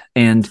doesn't.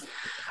 And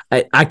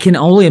I can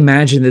only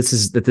imagine this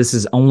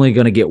is only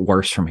going to get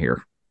worse from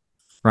here.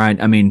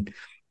 Right. I mean,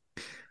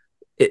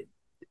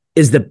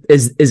 is a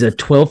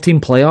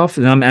 12-team playoff?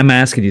 And I'm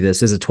asking you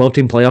this: is a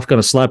 12-team playoff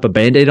going to slap a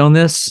Band-Aid on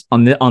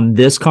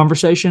this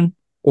conversation,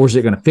 or is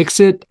it going to fix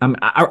it?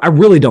 I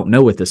really don't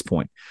know at this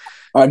point.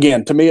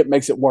 Again, to me, it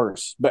makes it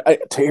worse.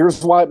 But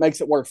here's why it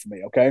makes it worse for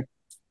me. Okay,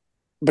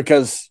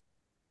 because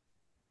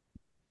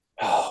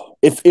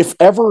if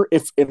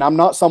and I'm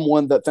not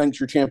someone that thinks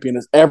your champion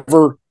is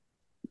ever,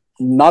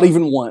 not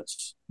even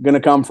once, going to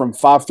come from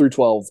 5 through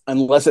 12,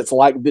 unless it's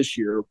like this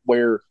year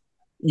where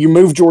you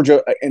move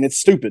Georgia, and it's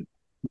stupid,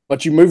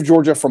 but you move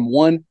Georgia from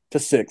 1 to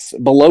 6,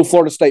 below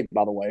Florida State,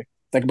 by the way.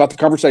 Think about the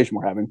conversation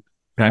we're having.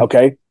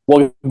 Okay.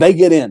 Well, they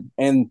get in,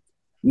 and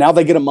now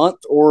they get a month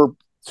or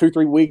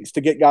 2-3 weeks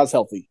to get guys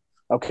healthy.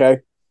 Okay.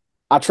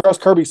 I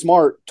trust Kirby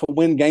Smart to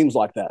win games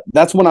like that.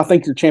 That's when I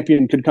think your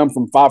champion could come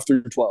from 5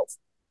 through 12.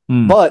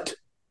 But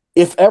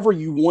if ever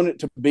you want it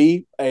to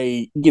be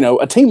a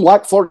team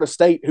like Florida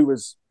State, who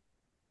is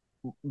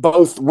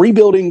both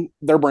rebuilding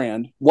their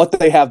brand, what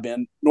they have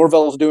been,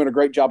 Norvell is doing a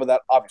great job of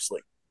that,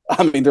 obviously.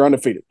 I mean, they're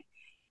undefeated.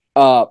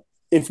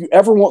 If you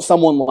ever want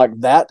someone like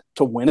that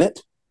to win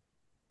it,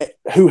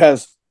 who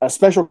has a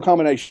special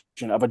combination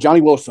of a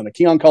Johnny Wilson, a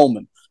Keon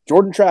Coleman,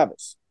 Jordan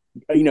Travis,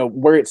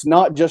 where it's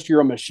not just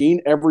you're a machine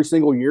every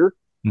single year.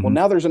 Well,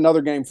 now there's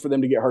another game for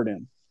them to get hurt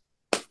in.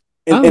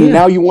 And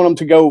now you want them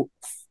to go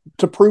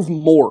to prove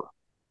more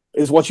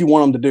is what you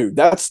want them to do.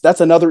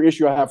 That's another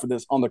issue I have for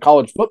this on the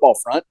college football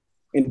front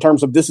in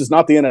terms of this is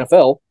not the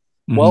NFL.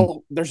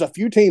 Well, there's a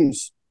few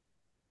teams,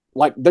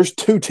 like there's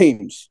 2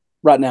 teams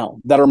right now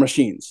that are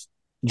machines,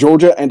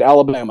 Georgia and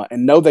Alabama.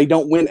 And no, they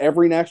don't win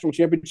every national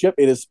championship.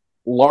 It is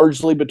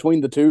largely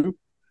between the 2.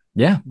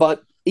 Yeah.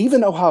 But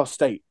even Ohio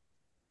State,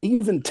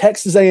 even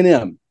Texas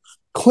A&M,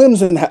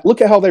 Clemson,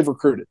 look at how they've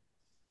recruited.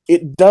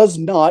 It does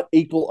not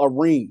equal a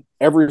ring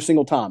every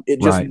single time.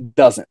 It just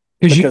doesn't.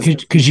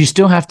 Because you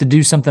still have to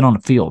do something on the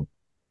field.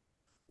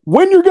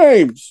 Win your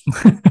games.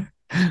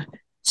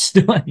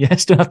 Still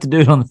have to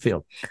do it on the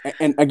field.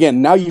 And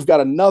again, now you've got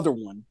another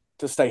one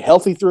to stay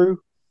healthy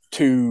through,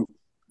 to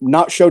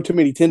not show too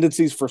many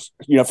tendencies for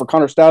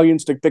Connor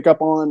Stallions to pick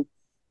up on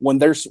when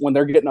they're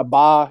getting a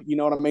bye. You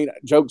know what I mean?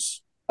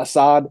 Jokes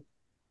aside,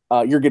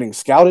 you're getting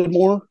scouted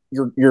more.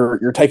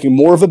 You're taking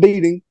more of a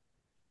beating.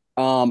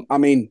 I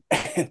mean,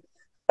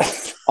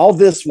 all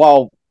this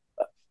while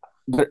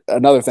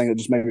another thing that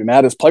just made me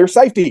mad is player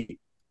safety.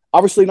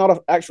 Obviously not an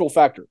actual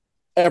factor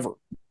ever.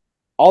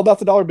 All about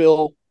the dollar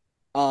bill.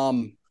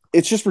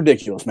 It's just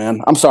ridiculous, man.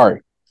 I'm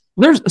sorry.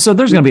 There's going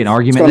to be an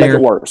argument there. Make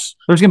it worse.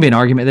 There's going to be an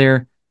argument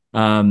there.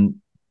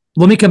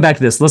 Let me come back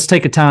to this. Let's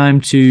take a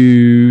time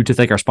to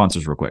thank our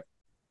sponsors real quick.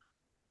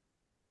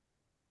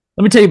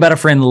 Let me tell you about our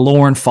friend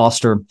Lauren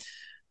Foster.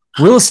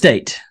 Real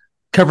estate,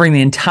 covering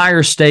the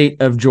entire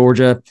state of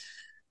Georgia.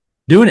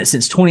 Doing it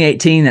since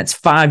 2018. That's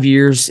 5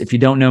 years. If you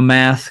don't know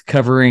math,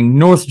 covering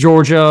North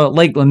Georgia,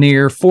 Lake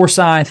Lanier,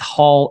 Forsyth,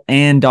 Hall,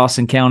 and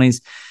Dawson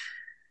counties.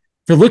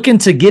 If you're looking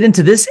to get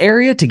into this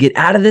area, to get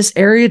out of this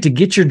area, to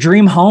get your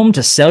dream home,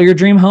 to sell your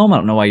dream home, I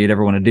don't know why you'd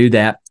ever want to do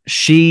that.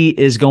 She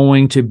is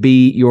going to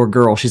be your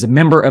girl. She's a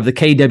member of the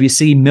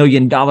KWC $1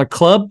 Million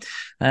Club.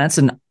 That's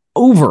an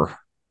over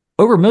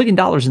 $1 million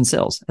in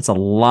sales. That's a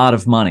lot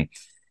of money.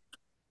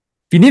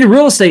 If you need a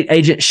real estate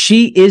agent,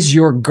 she is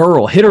your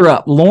girl. Hit her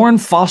up. Lauren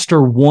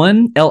Foster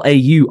 1,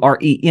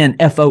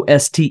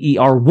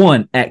 LAURENFOSTER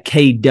 1 at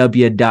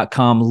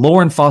KW.com.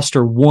 Lauren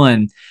Foster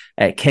 1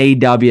 at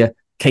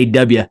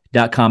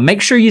KW.com.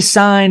 Make sure you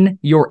sign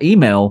your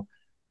email,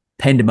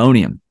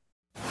 Pandemonium.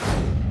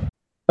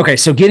 Okay,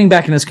 so getting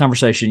back in this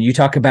conversation, you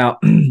talk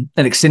about an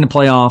extended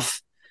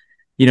playoff.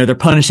 They're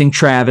punishing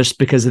Travis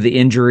because of the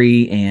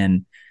injury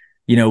and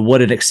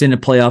what an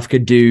extended playoff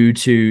could do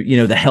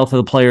to, the health of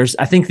the players.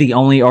 I think the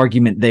only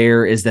argument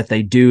there is that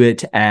they do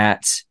it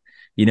at,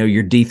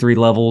 your D3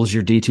 levels,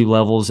 your D2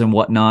 levels and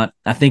whatnot.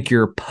 I think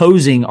your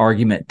opposing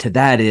argument to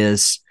that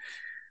is,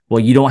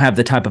 well, you don't have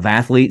the type of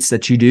athletes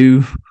that you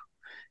do,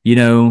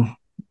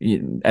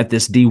 at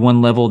this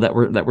D1 level that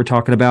we're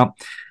talking about.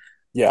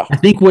 Yeah. I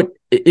think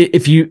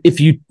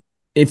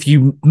if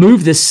you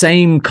move the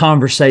same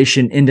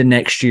conversation into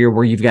next year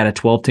where you've got a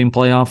 12-team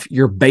playoff,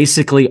 you're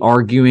basically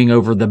arguing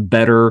over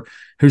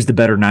who's the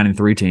better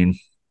 9-3 team.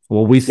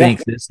 Well, we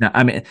think this now.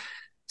 I mean,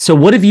 so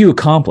what have you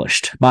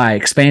accomplished by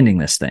expanding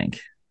this thing?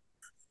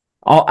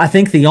 I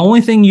think the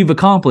only thing you've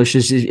accomplished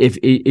is if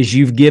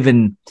you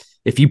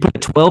put a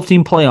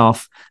 12-team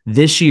playoff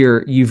this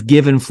year, you've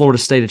given Florida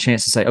State a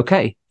chance to say,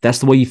 okay, that's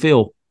the way you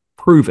feel,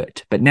 prove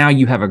it. But now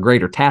you have a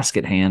greater task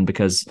at hand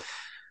because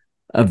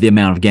of the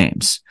amount of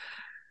games.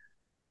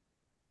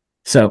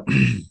 So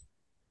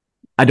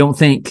I don't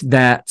think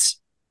that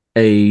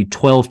a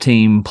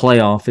 12-team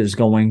playoff is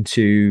going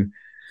to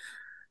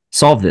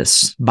solve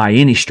this by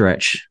any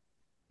stretch.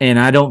 And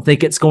I don't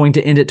think it's going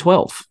to end at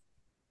 12.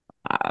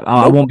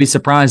 I won't be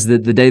surprised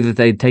that the day that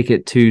they take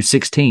it to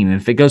 16.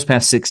 And if it goes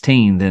past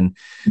 16, then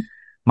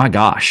my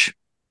gosh.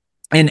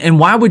 And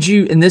why would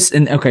you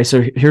okay,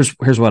 so here's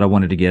what I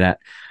wanted to get at.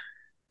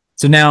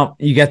 So now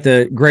you got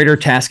the greater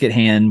task at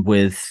hand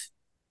with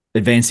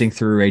advancing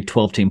through a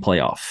 12-team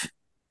playoff.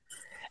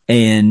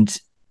 And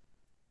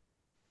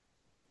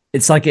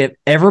it's like if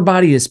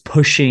everybody is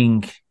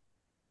pushing,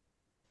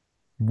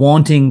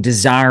 wanting,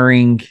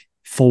 desiring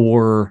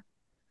for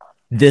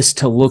this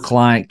to look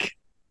like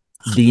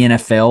the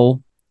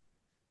NFL,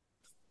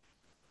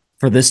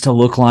 for this to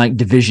look like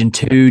Division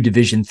II,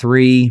 Division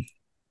III.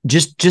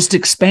 Just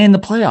expand the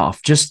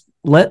playoff. Just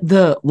let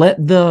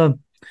the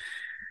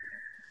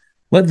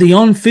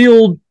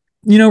on-field,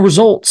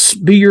 results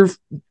be your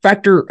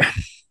factor.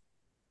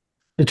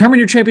 Determine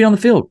your champion on the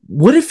field.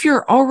 What if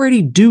you're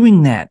already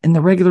doing that in the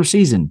regular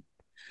season?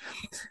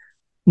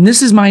 And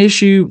this is my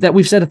issue that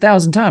we've said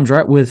 1,000 times,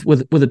 right? With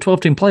a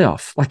 12-team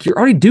playoff. Like, you're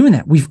already doing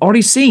that. We've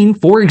already seen,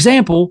 for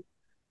example,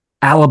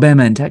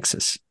 Alabama and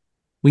Texas.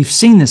 We've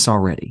seen this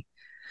already.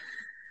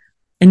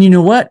 And you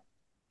know what?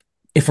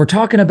 If we're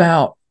talking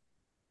about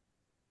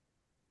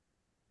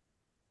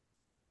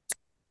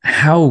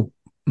how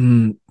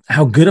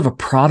good of a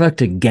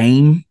product a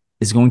game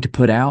is going to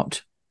put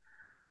out,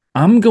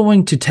 I'm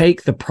going to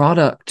take the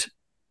product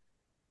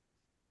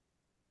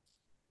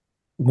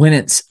when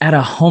it's at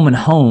a home and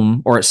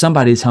home or at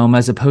somebody's home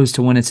as opposed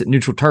to when it's at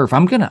neutral turf.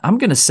 I'm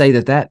gonna say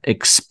that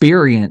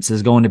experience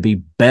is going to be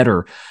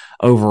better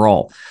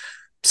overall.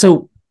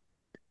 So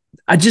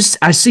I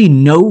see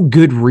no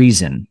good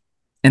reason.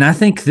 And I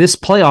think this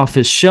playoff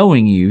is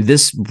showing you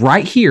this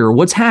right here.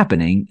 What's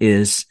happening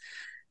is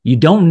you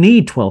don't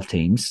need 12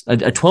 teams. A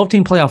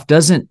 12-team playoff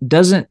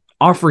doesn't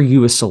offer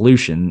you a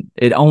solution.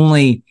 It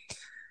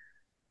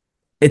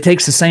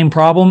takes the same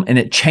problem and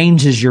it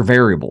changes your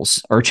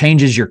variables or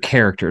changes your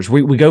characters.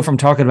 We go from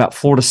talking about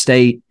Florida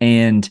State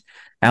and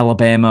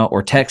Alabama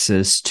or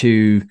Texas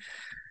to,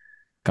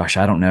 gosh,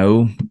 I don't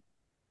know.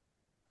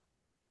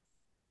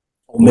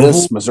 Ole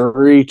Miss,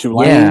 Missouri,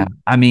 Tulane. Yeah,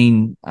 I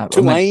mean,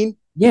 Tulane.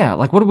 Yeah,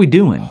 like, what are we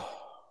doing?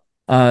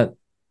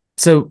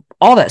 So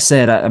all that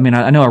said, I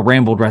know I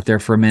rambled right there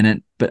for a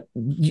minute, but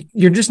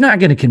you're just not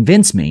going to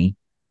convince me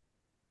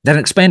that an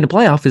expanded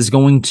playoff is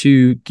going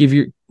to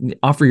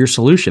offer your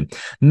solution.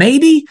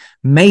 Maybe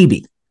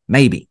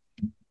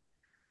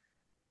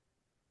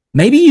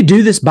you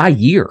do this by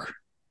year.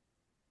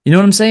 You know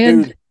what I'm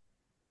saying? Dude,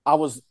 I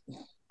was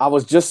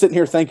just sitting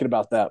here thinking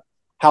about that.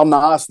 How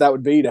nice that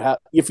would be to have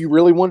if you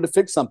really wanted to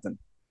fix something.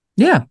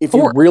 Yeah. If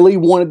you really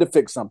wanted to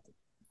fix something.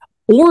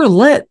 Or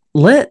let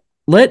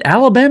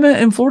Alabama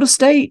and Florida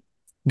State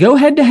go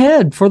head to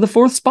head for the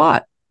fourth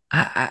spot.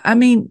 I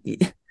mean,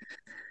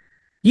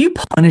 you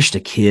punished a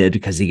kid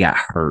because he got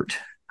hurt.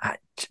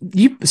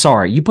 You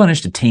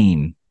punished a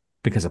team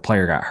because a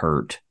player got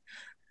hurt.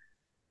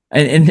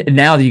 And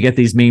now you get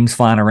these memes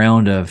flying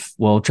around of,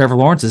 well, Trevor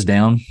Lawrence is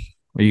down.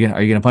 Are you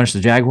going to punish the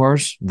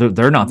Jaguars?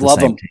 They're not the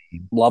same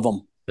team. Love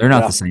them. They're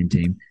not the same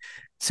team.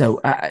 So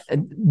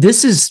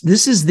this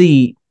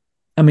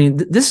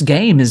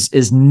game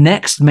is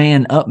next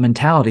man up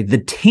mentality. The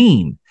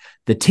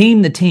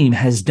team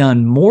has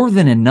done more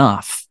than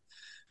enough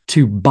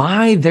to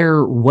buy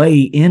their way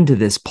into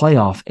this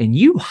playoff, and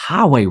you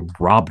highway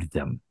robbed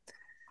them.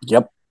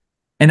 Yep.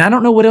 And I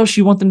don't know what else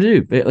you want them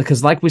to do,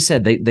 because like we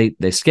said,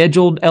 they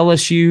scheduled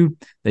LSU.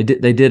 They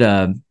did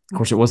of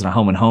course it wasn't a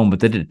home and home, but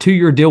they did a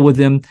 2-year deal with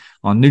them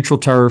on neutral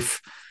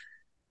turf.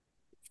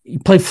 You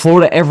play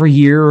Florida every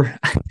year.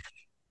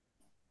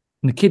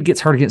 And the kid gets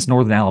hurt against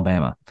Northern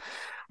Alabama.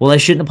 Well, they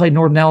shouldn't have played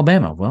Northern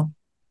Alabama. Well,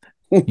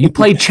 you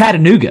played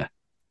Chattanooga.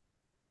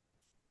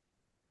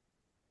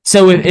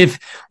 So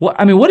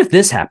what if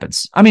this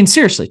happens? I mean,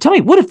 seriously, tell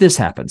me, what if this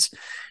happens?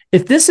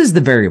 If this is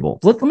the variable,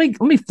 let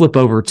me flip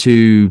over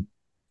to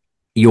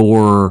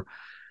your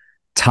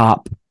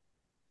top,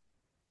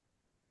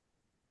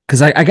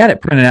 because I got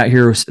it printed out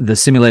here, the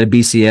simulated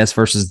BCS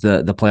versus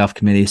the playoff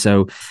committee.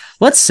 So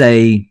let's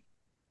say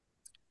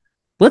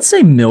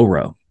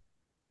Milroe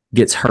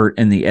gets hurt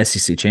in the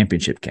SEC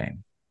championship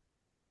game,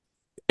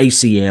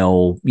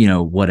 ACL,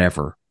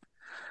 whatever.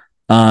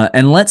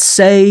 And let's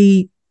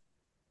say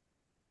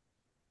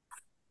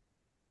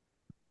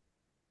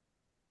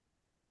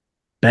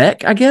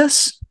Beck, I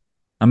guess.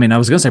 I mean, I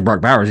was going to say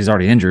Brock Bowers. He's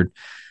already injured.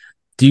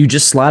 Do you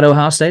just slide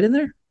Ohio State in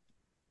there?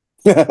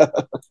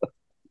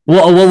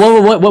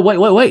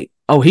 Wait.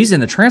 Oh, he's in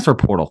the transfer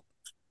portal.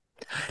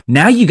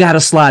 Now you got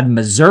to slide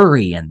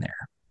Missouri in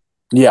there.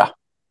 Yeah.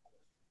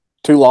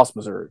 2-loss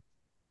Missouri.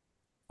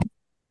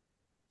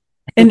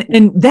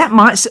 And that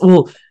might,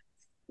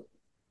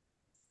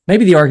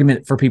 maybe the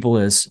argument for people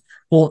is,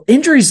 well,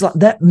 injuries,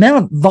 that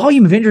amount of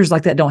volume of injuries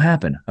like that don't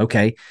happen.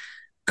 Okay.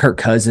 Kirk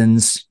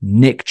Cousins,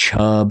 Nick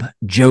Chubb,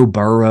 Joe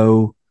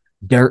Burrow,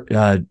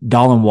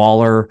 Darren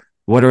Waller,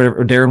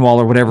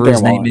 whatever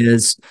his name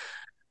is.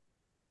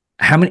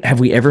 How many have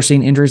we ever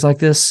seen injuries like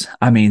this?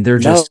 I mean, they're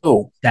just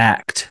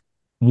stacked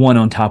one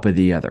on top of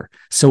the other.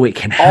 So it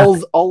can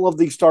happen. All of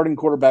these starting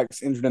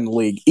quarterbacks injured in the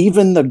league,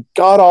 even the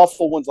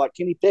god-awful ones like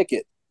Kenny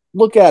Pickett.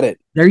 Look at it.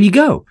 There you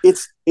go.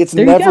 It's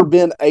never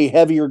been a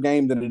heavier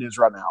game than it is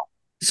right now.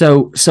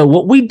 So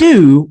what we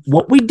do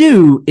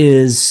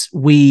is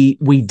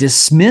we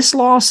dismiss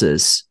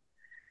losses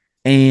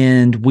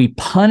and we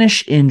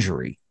punish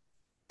injury.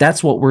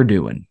 That's what we're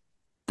doing.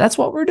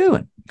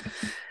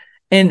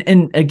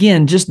 And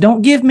again, just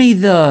don't give me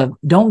the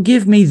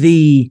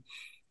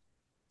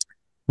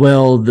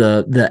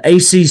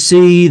ACC,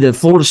 the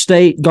Florida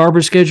State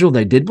garbage schedule.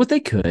 They did what they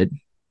could.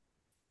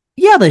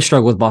 Yeah, they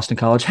struggle with Boston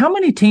College. How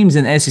many teams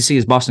in the SEC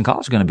is Boston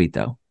College going to beat,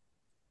 though?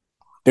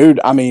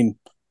 Dude, I mean,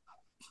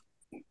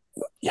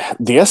 yeah,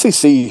 the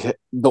SEC,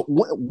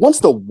 once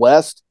the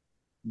West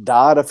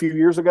died a few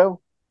years ago,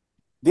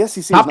 the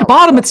SEC top to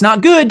bottom, it's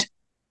not good.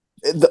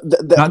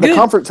 The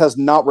conference has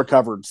not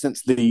recovered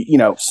since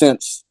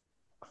since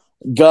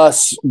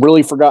Gus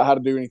really forgot how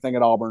to do anything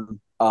at Auburn.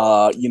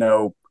 I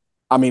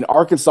mean,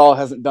 Arkansas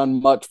hasn't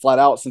done much flat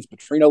out since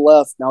Petrino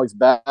left. Now he's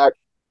back.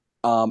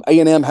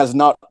 A&M has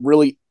not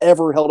really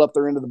ever held up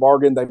their end of the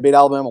bargain. They beat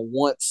Alabama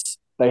once.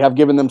 They have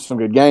given them some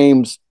good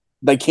games.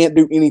 They can't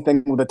do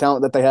anything with the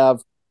talent that they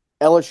have.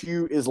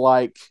 LSU is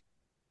like,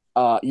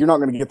 you're not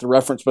going to get the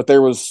reference, but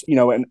there was,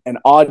 an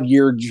odd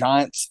year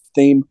Giants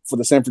theme for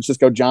the San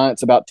Francisco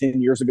Giants about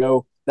 10 years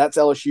ago. That's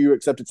LSU,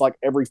 except it's like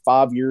every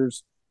 5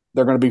 years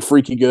they're going to be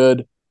freaky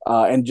good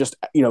and just,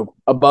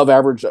 above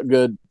average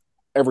good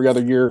every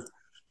other year.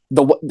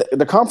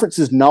 The conference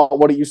is not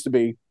what it used to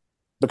be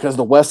because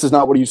the West is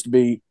not what it used to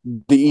be.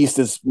 The East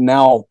is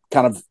now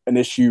kind of an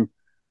issue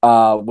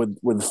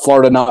with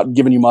Florida not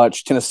giving you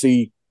much,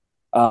 Tennessee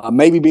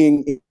maybe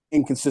being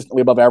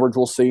inconsistently above average.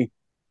 We'll see.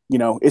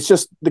 It's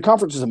just the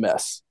conference is a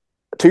mess.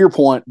 To your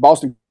point,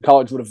 Boston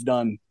College would have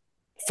done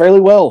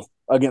fairly well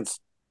against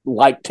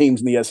like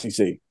teams in the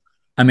SEC.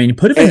 I mean,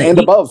 put them in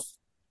above.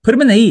 Put them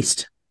in the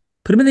East.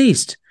 Put them in the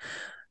East.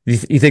 You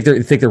think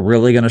they're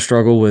really going to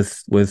struggle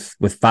with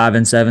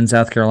 5-7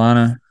 South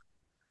Carolina,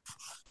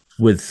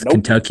 with Nope.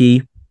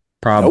 Kentucky?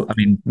 Probably. Nope. I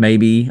mean,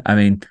 maybe. I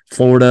mean,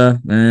 Florida.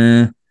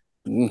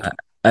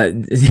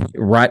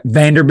 Right.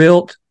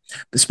 Vanderbilt.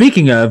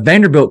 Speaking of,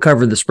 Vanderbilt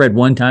covered the spread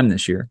one time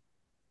this year.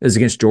 It was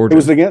against Georgia.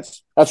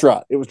 That's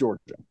right. It was Georgia.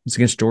 It's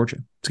against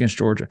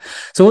Georgia.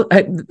 So,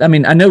 I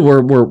mean, I know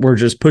we're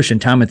just pushing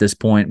time at this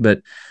point,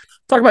 but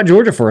talk about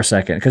Georgia for a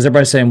second because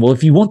everybody's saying, well,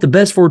 if you want the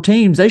best 4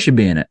 teams, they should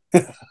be in it.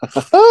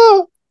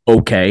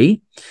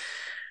 Okay.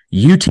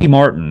 UT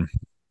Martin,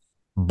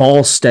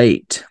 Ball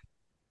State,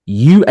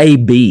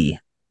 UAB,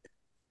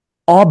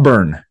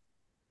 Auburn,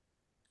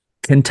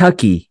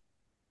 Kentucky,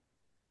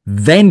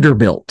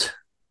 Vanderbilt,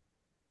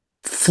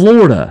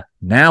 Florida.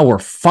 Now we're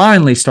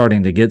finally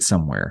starting to get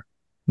somewhere.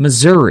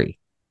 Missouri,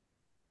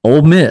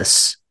 Ole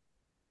Miss,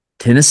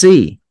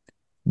 Tennessee,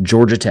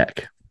 Georgia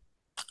Tech.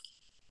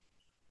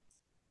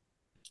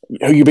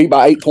 Who you beat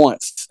by 8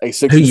 points, a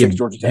 6-6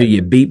 Georgia Tech. Who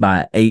you beat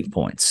by 8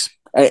 points.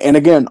 And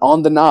again,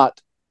 on the night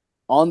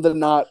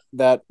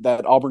that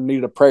Auburn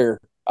needed a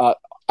prayer,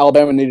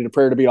 Alabama needed a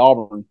prayer to beat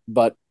Auburn.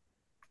 But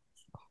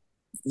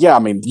yeah, I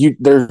mean,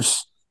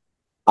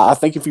 I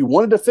think if you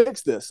wanted to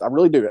fix this, I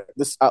really do.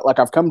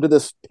 I've come to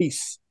this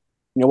piece.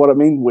 You know what I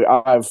mean?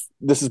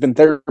 This has been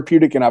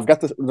therapeutic, and I've got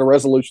the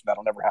resolution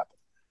that'll never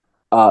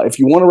happen. If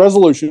you want a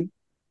resolution,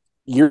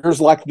 years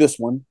like this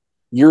one,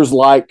 years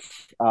like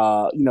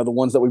the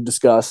ones that we've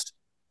discussed,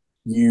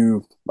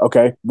 we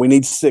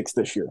need 6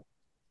 this year.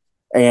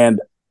 And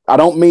I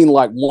don't mean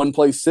like 1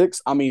 plays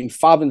 6. I mean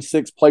 5 and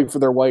 6 play for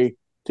their way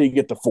till you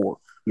get to 4.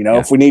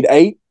 If we need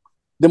 8,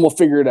 then we'll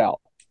figure it out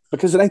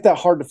because it ain't that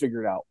hard to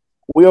figure it out.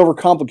 We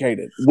overcomplicate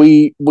it.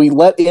 We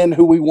let in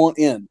who we want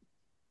in.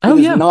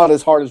 It's not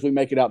as hard as we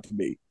make it out to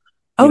be.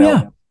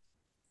 Yeah.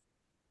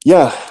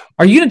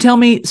 Are you going to tell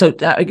me? So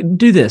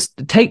do this.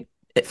 Take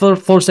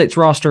Florida State's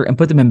roster and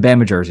put them in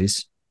Bama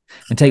jerseys,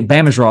 and take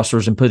Bama's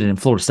rosters and put it in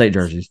Florida State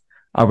jerseys.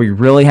 Are we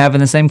really having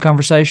the same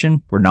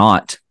conversation? We're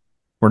not.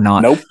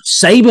 Nope.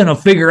 Saban will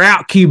figure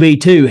out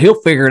QB2.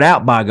 He'll figure it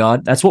out, by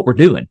God. That's what we're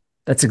doing.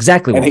 That's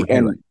exactly what we're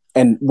doing.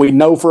 And we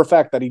know for a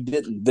fact that he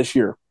didn't this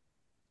year.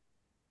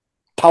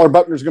 Tyler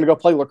Buckner's going to go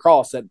play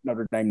lacrosse at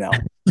Notre Dame now.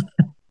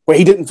 But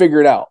he didn't figure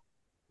it out.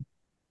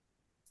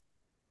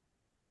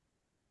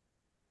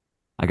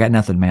 I got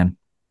nothing, man.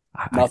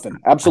 Nothing.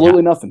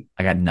 Absolutely nothing.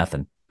 I got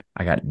nothing.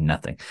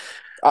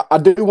 I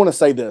do want to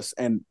say this,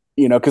 and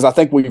because I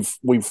think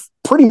we've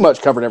pretty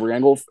much covered every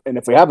angle, and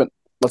if we haven't,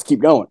 let's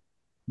keep going.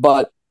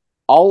 But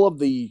all of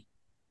the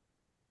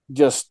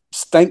just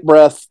stank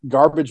breath,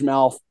 garbage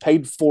mouth,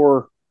 paid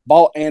for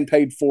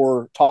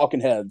talking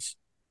heads,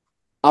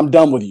 I'm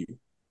done with you.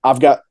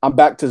 I'm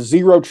back to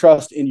zero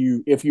trust in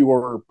you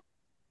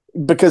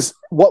because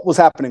what was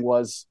happening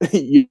was,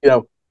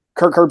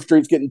 Kirk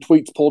Herbstreit's getting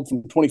tweets pulled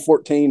from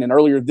 2014 and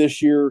earlier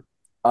this year.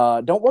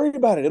 Don't worry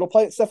about it. It'll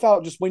play itself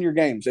out. Just win your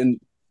games. And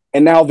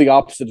now the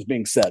opposite is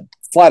being said.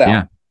 Flat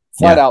out.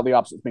 Out the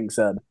opposite is being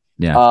said.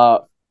 Yeah.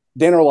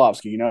 Dan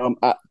Orlovsky,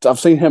 I've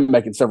seen him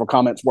making several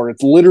comments where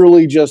it's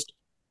literally just,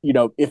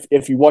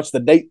 if you watch the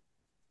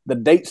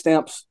date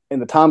stamps and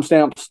the time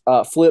stamps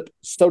flip,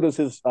 so does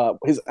his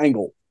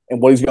angle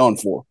and what he's going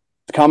for.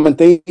 The common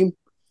theme,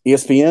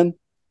 ESPN,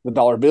 the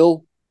dollar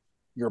bill,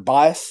 your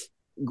bias,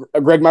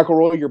 Greg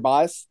McElroy, your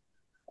bias.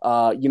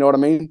 You know what I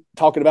mean?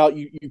 Talking about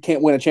you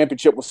can't win a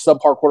championship with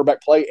subpar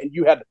quarterback play, and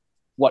you had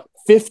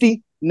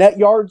 50 net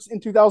yards in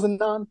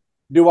 2009.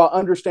 Do I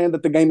understand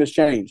that the game has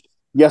changed?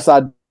 Yes,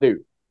 I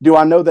do. Do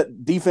I know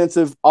that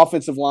defensive,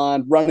 offensive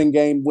line, running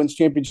game wins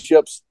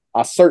championships?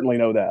 I certainly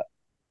know that.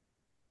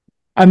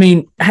 I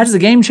mean, has the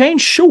game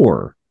changed?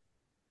 Sure.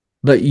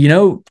 But,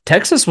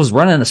 Texas was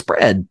running a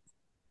spread.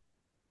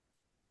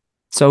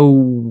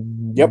 So,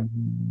 yep.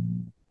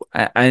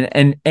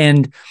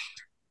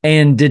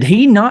 And did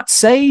he not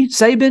say,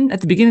 Saban, at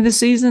the beginning of the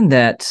season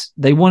that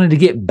they wanted to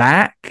get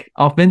back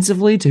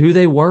offensively to who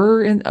they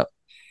were?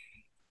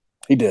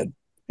 He did.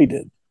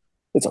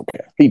 It's okay.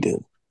 He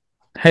did.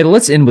 Hey,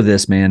 let's end with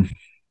this, man.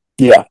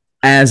 Yeah.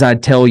 As I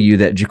tell you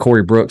that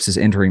Ja'Cory Brooks is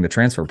entering the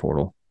transfer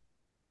portal.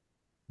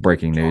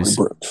 Breaking news.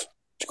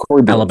 Ja'Cory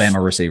Brooks. Alabama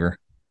receiver.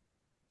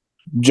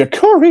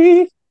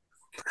 Ja'Cory.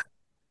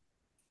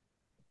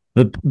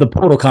 The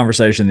portal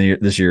conversation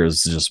this year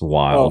is just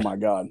wild. Oh my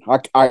God.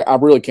 I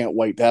really can't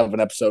wait to have an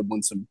episode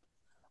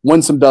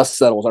when some dust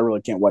settles. I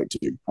really can't wait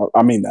to.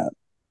 I mean that.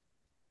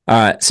 All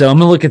right. So I'm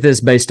going to look at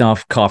this based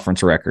off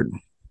conference record.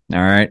 All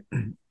right.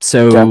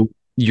 So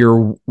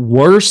your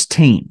worst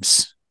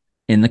teams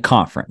in the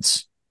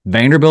conference,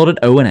 Vanderbilt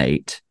at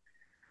 0-8,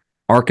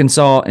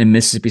 Arkansas and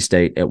Mississippi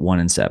State at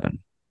 1-7.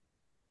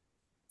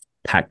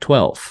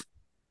 Pac-12,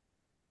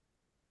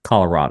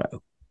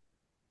 Colorado.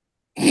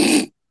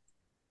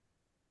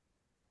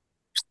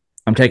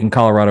 I'm taking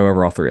Colorado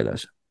over all three of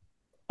those.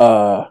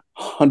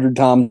 100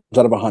 times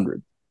out of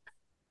 100.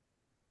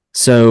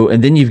 So,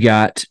 and then you've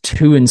got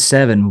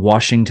 2-7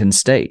 Washington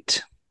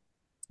State.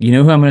 You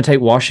know who I'm going to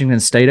take Washington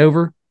State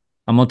over?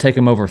 I'm going to take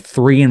them over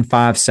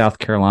 3-5 South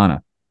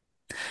Carolina.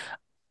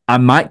 I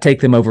might take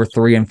them over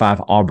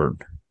 3-5 Auburn.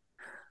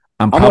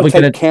 I'm probably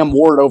going to take Cam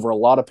Ward over a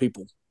lot of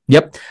people.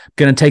 Yep.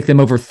 Going to take them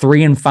over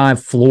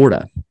 3-5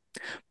 Florida.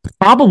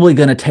 Probably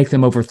going to take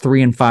them over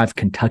 3-5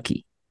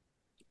 Kentucky.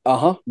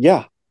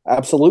 Yeah,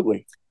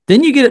 absolutely.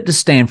 Then you get up to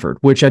Stanford,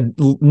 which I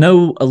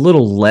know a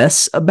little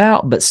less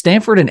about, but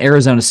Stanford and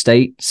Arizona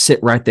State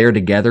sit right there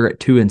together at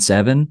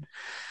 2-7.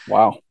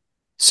 Wow.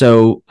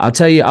 So I'll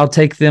tell you, I'll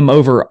take them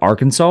over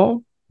Arkansas,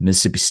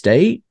 Mississippi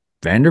State,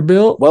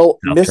 Vanderbilt. Well,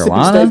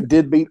 Mississippi State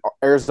did beat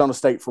Arizona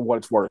State for what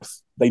it's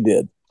worth. They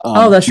did.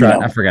 That's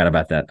right. I forgot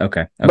about that.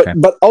 Okay.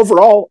 But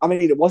overall, I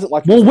mean, it wasn't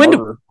like.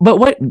 Well, but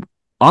wait,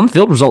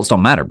 on-field results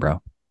don't matter,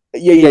 bro.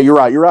 Yeah, you're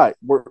right.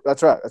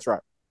 That's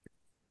right.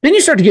 Then you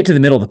start to get to the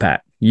middle of the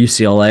pack.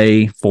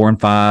 UCLA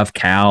 4-5,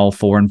 Cal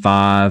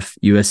 4-5,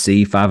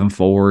 USC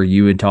 5-4,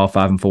 Utah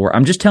 5-4.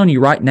 I'm just telling you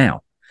right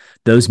now,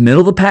 those middle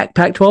of the pack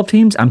Pac-12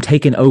 teams, I'm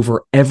taking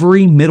over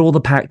every middle of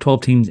the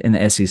Pac-12 teams in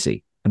the SEC.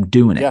 I'm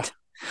doing it. Yeah.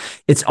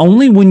 It's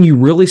only when you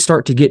really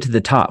start to get to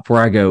the top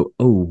where I go,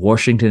 oh,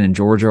 Washington and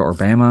Georgia or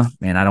Bama,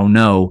 man, I don't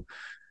know.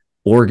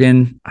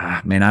 Oregon,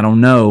 man, I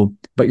don't know.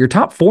 But your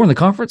top four in the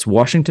conference,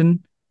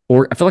 Washington,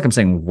 or I feel like I'm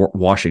saying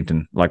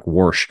Washington, like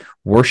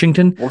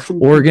Washington,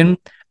 Oregon,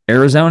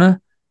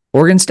 Arizona,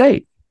 Oregon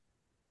State.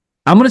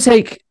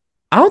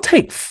 I'll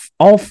take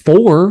all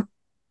four,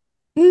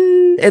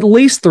 at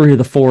least 3 of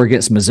the 4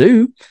 against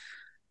Mizzou.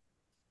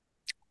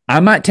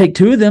 I might take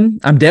 2 of them.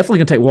 I'm definitely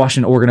going to take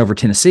Washington, Oregon over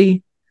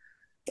Tennessee.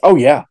 Oh,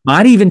 yeah.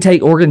 Might even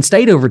take Oregon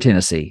State over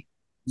Tennessee.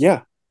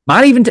 Yeah.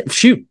 Might even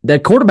shoot the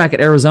quarterback at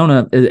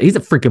Arizona. He's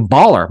a freaking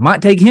baller.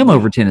 Might take him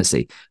over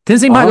Tennessee.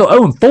 Tennessee might go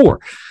 0-4.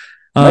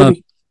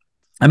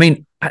 I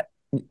mean,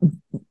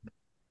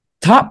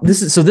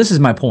 this is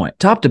my point.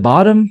 Top to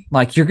bottom,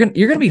 like you're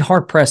gonna be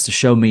hard pressed to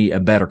show me a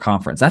better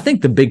conference. I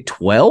think the Big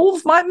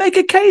 12 might make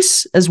a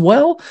case as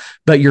well,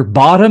 but your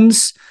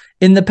bottoms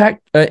in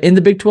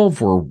the Big 12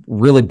 were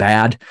really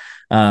bad.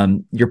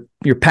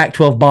 Your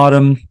Pac-12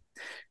 bottom.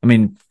 I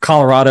mean,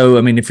 Colorado.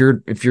 I mean, if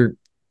you're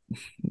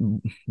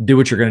do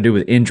what you're going to do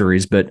with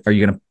injuries, but are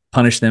you going to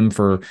punish them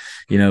for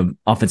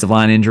offensive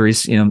line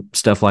injuries,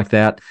 stuff like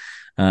that?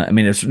 I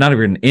mean, it's not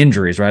even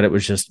injuries, right? It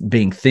was just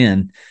being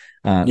thin.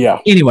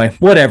 Anyway,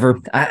 whatever.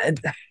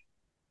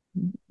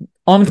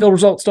 On-field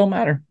results don't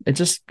matter. It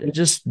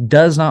just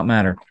does not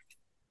matter.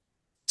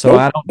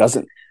 So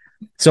doesn't.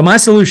 So my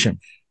solution.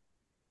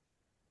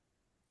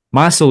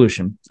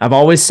 I've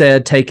always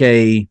said take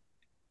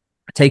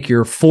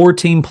your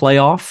 4-team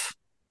playoff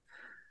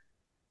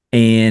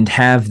and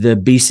have the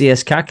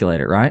BCS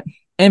calculator, right?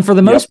 And for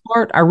the most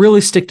part, I really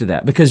stick to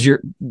that because you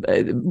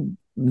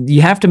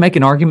have to make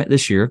an argument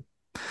this year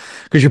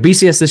because your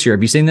BCS this year.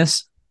 Have you seen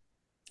this?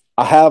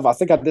 I have. I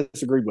think I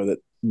disagreed with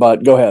it,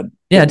 but go ahead.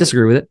 Yeah, I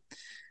disagree with it.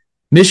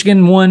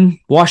 Michigan 1,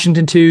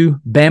 Washington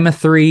 2, Bama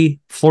 3,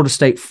 Florida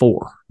State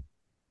 4.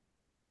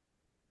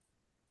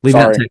 Leave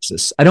out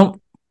Texas. I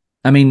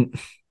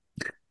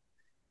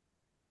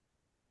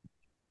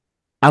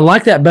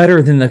like that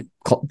better than the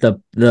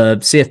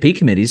CFP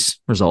committee's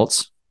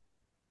results.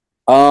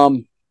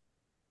 I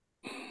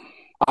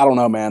don't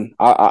know, man.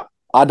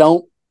 I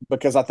don't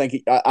because I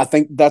think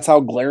that's how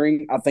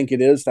glaring I think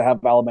it is to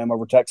have Alabama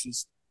over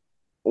Texas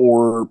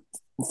or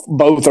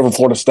both over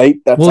Florida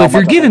State. If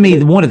you're giving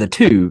me one of the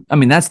two, I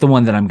mean that's the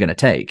one that I'm going to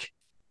take.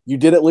 You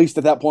did at least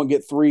at that point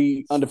get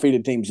 3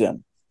 undefeated teams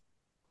in,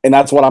 and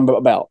that's what I'm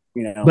about.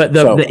 But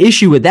the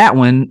issue with that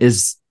one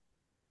is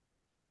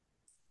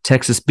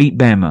Texas beat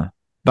Bama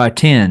by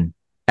 10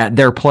 at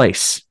their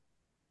place.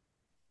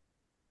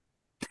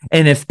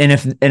 And if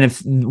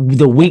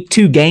the week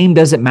 2 game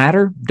doesn't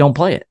matter, don't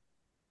play it.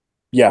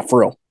 Yeah,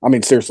 for real. I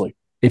mean, seriously.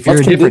 If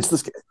you're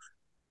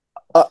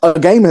a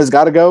game has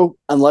got to go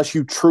unless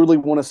you truly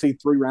want to see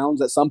 3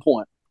 rounds at some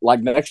point,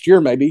 like next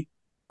year maybe.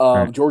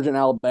 Right. Georgia and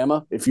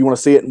Alabama. If you want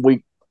to see it in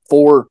week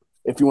 4,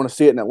 if you want to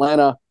see it in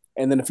Atlanta,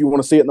 and then if you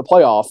want to see it in the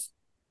playoff,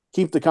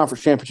 keep the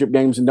conference championship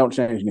games and don't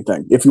change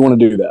anything if you want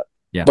to do that.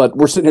 Yeah. But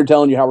we're sitting here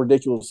telling you how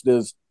ridiculous it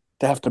is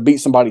to have to beat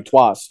somebody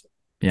twice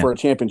for a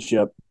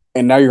championship,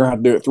 and now you're going to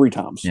have to do it 3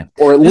 times,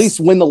 or at least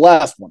win the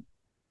last one.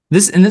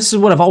 This is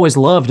what I've always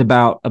loved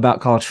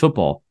about college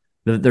football.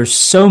 There's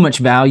so much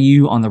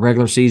value on the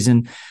regular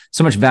season,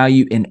 so much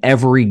value in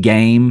every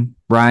game,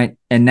 right?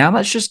 And now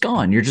that's just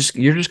gone. You're just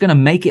going to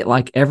make it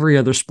like every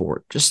other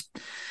sport.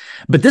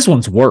 But this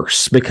one's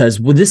worse because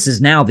this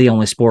is now the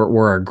only sport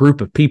where a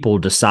group of people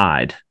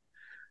decide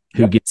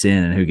who gets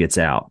in and who gets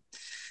out.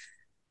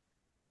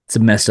 It's a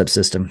messed up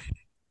system.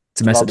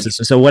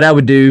 So what I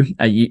would do,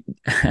 I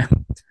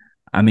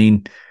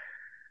mean,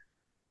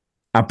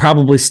 I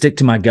probably stick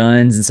to my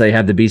guns and say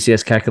have the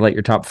BCS calculate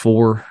your top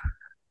 4.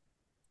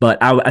 But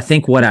I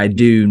think what I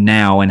do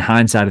now in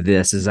hindsight of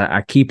this is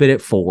I keep it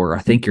at 4. I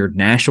think your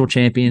national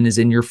champion is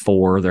in your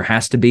 4. There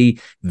has to be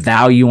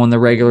value on the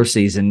regular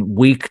season.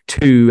 Week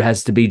 2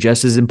 has to be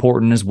just as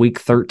important as week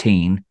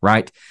 13,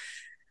 right?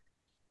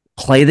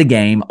 Play the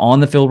game. On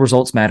the field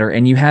results matter.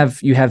 And you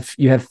have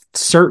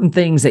certain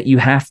things that you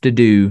have to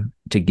do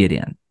to get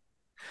in.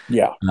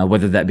 Yeah.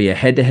 Whether that be a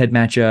head-to-head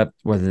matchup,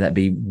 whether that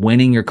be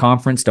winning your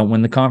conference, don't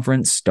win the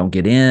conference, don't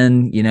get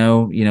in,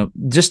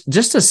 just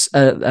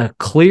a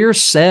clear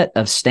set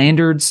of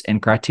standards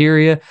and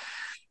criteria.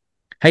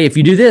 Hey, if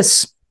you do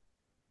this,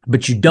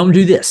 but you don't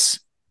do this,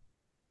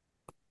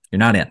 you're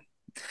not in.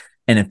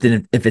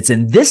 And if it's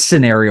in this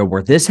scenario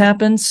where this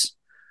happens,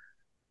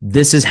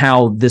 this is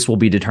how this will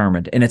be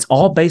determined. And it's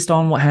all based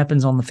on what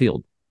happens on the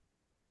field.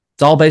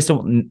 It's all based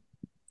on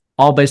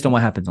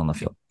what happens on the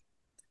field.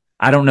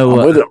 I don't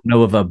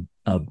know of a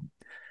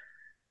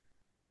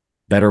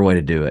better way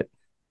to do it.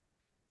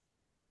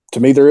 To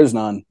me, there is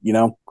none.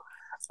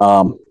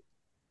 Once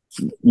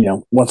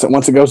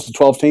it goes to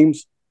 12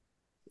 teams,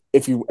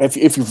 if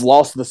you've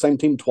lost to the same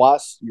team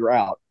twice, you're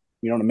out.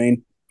 You know what I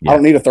mean? Yeah. I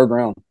don't need a 3rd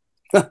round.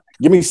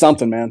 Give me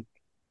something, man.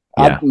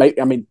 Yeah.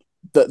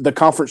 The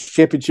conference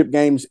championship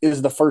games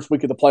is the first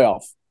week of the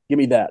playoff. Give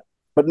me that.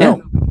 But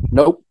no,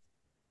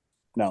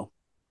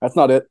 that's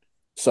not it.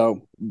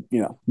 So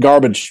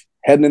garbage.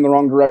 Heading in the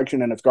wrong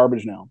direction, and it's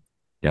garbage now.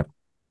 Yep.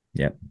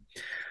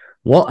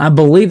 Well, I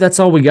believe that's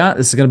all we got.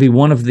 This is going to be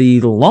one of the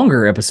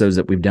longer episodes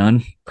that we've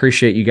done.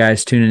 Appreciate you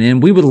guys tuning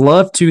in. We would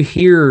love to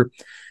hear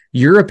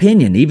your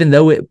opinion, even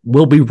though it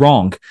will be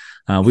wrong.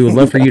 We would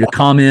love for you to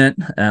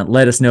comment,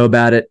 let us know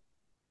about it.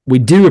 We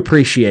do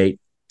appreciate,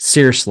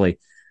 seriously,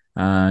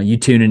 you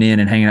tuning in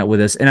and hanging out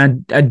with us.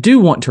 And I do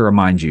want to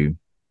remind you,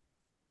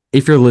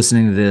 if you're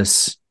listening to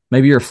this,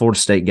 maybe you're a Florida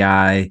State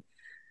guy,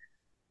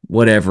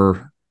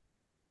 whatever.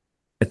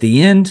 At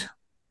the end,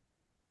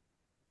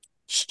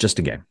 it's just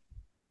a game.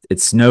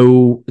 It's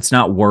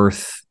not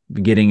worth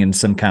getting in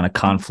some kind of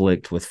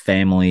conflict with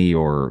family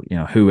or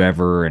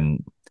whoever.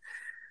 And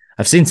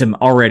I've seen some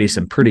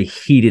pretty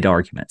heated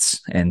arguments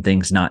and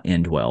things not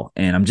end well.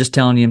 And I'm just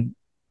telling you,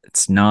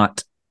 it's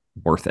not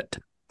worth it.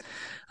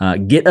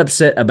 Get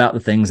upset about the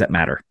things that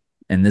matter,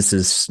 and this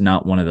is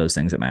not one of those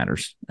things that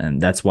matters. And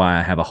that's why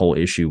I have a whole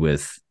issue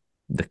with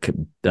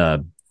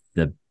the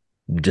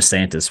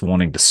DeSantis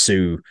wanting to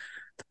sue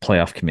the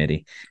playoff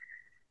committee.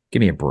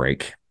 Give me a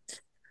break.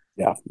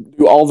 Yeah.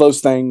 Do all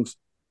those things.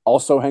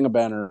 Also hang a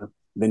banner.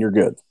 Then you're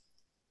good.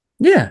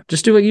 Yeah.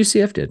 Just do what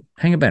UCF did.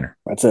 Hang a banner.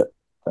 That's it.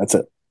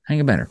 Hang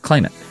a banner.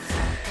 Claim it.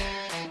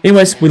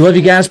 Anyways, we love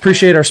you guys.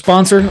 Appreciate our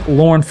sponsor,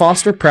 Lauren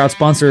Foster, proud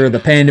sponsor of the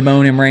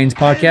Pandemonium Reigns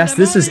podcast.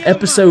 This is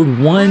episode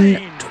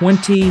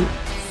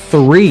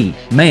 123.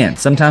 Man,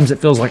 sometimes it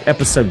feels like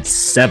episode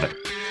 7.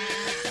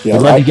 Yeah,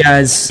 we love you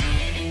guys.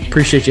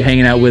 Appreciate you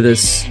hanging out with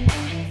us.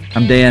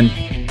 I'm Dan.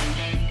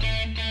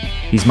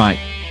 He's Mike.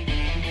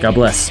 God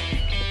bless.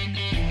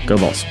 Go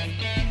Vols.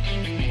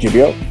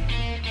 GBO.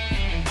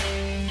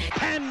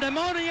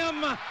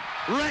 Pandemonium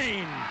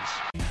reigns.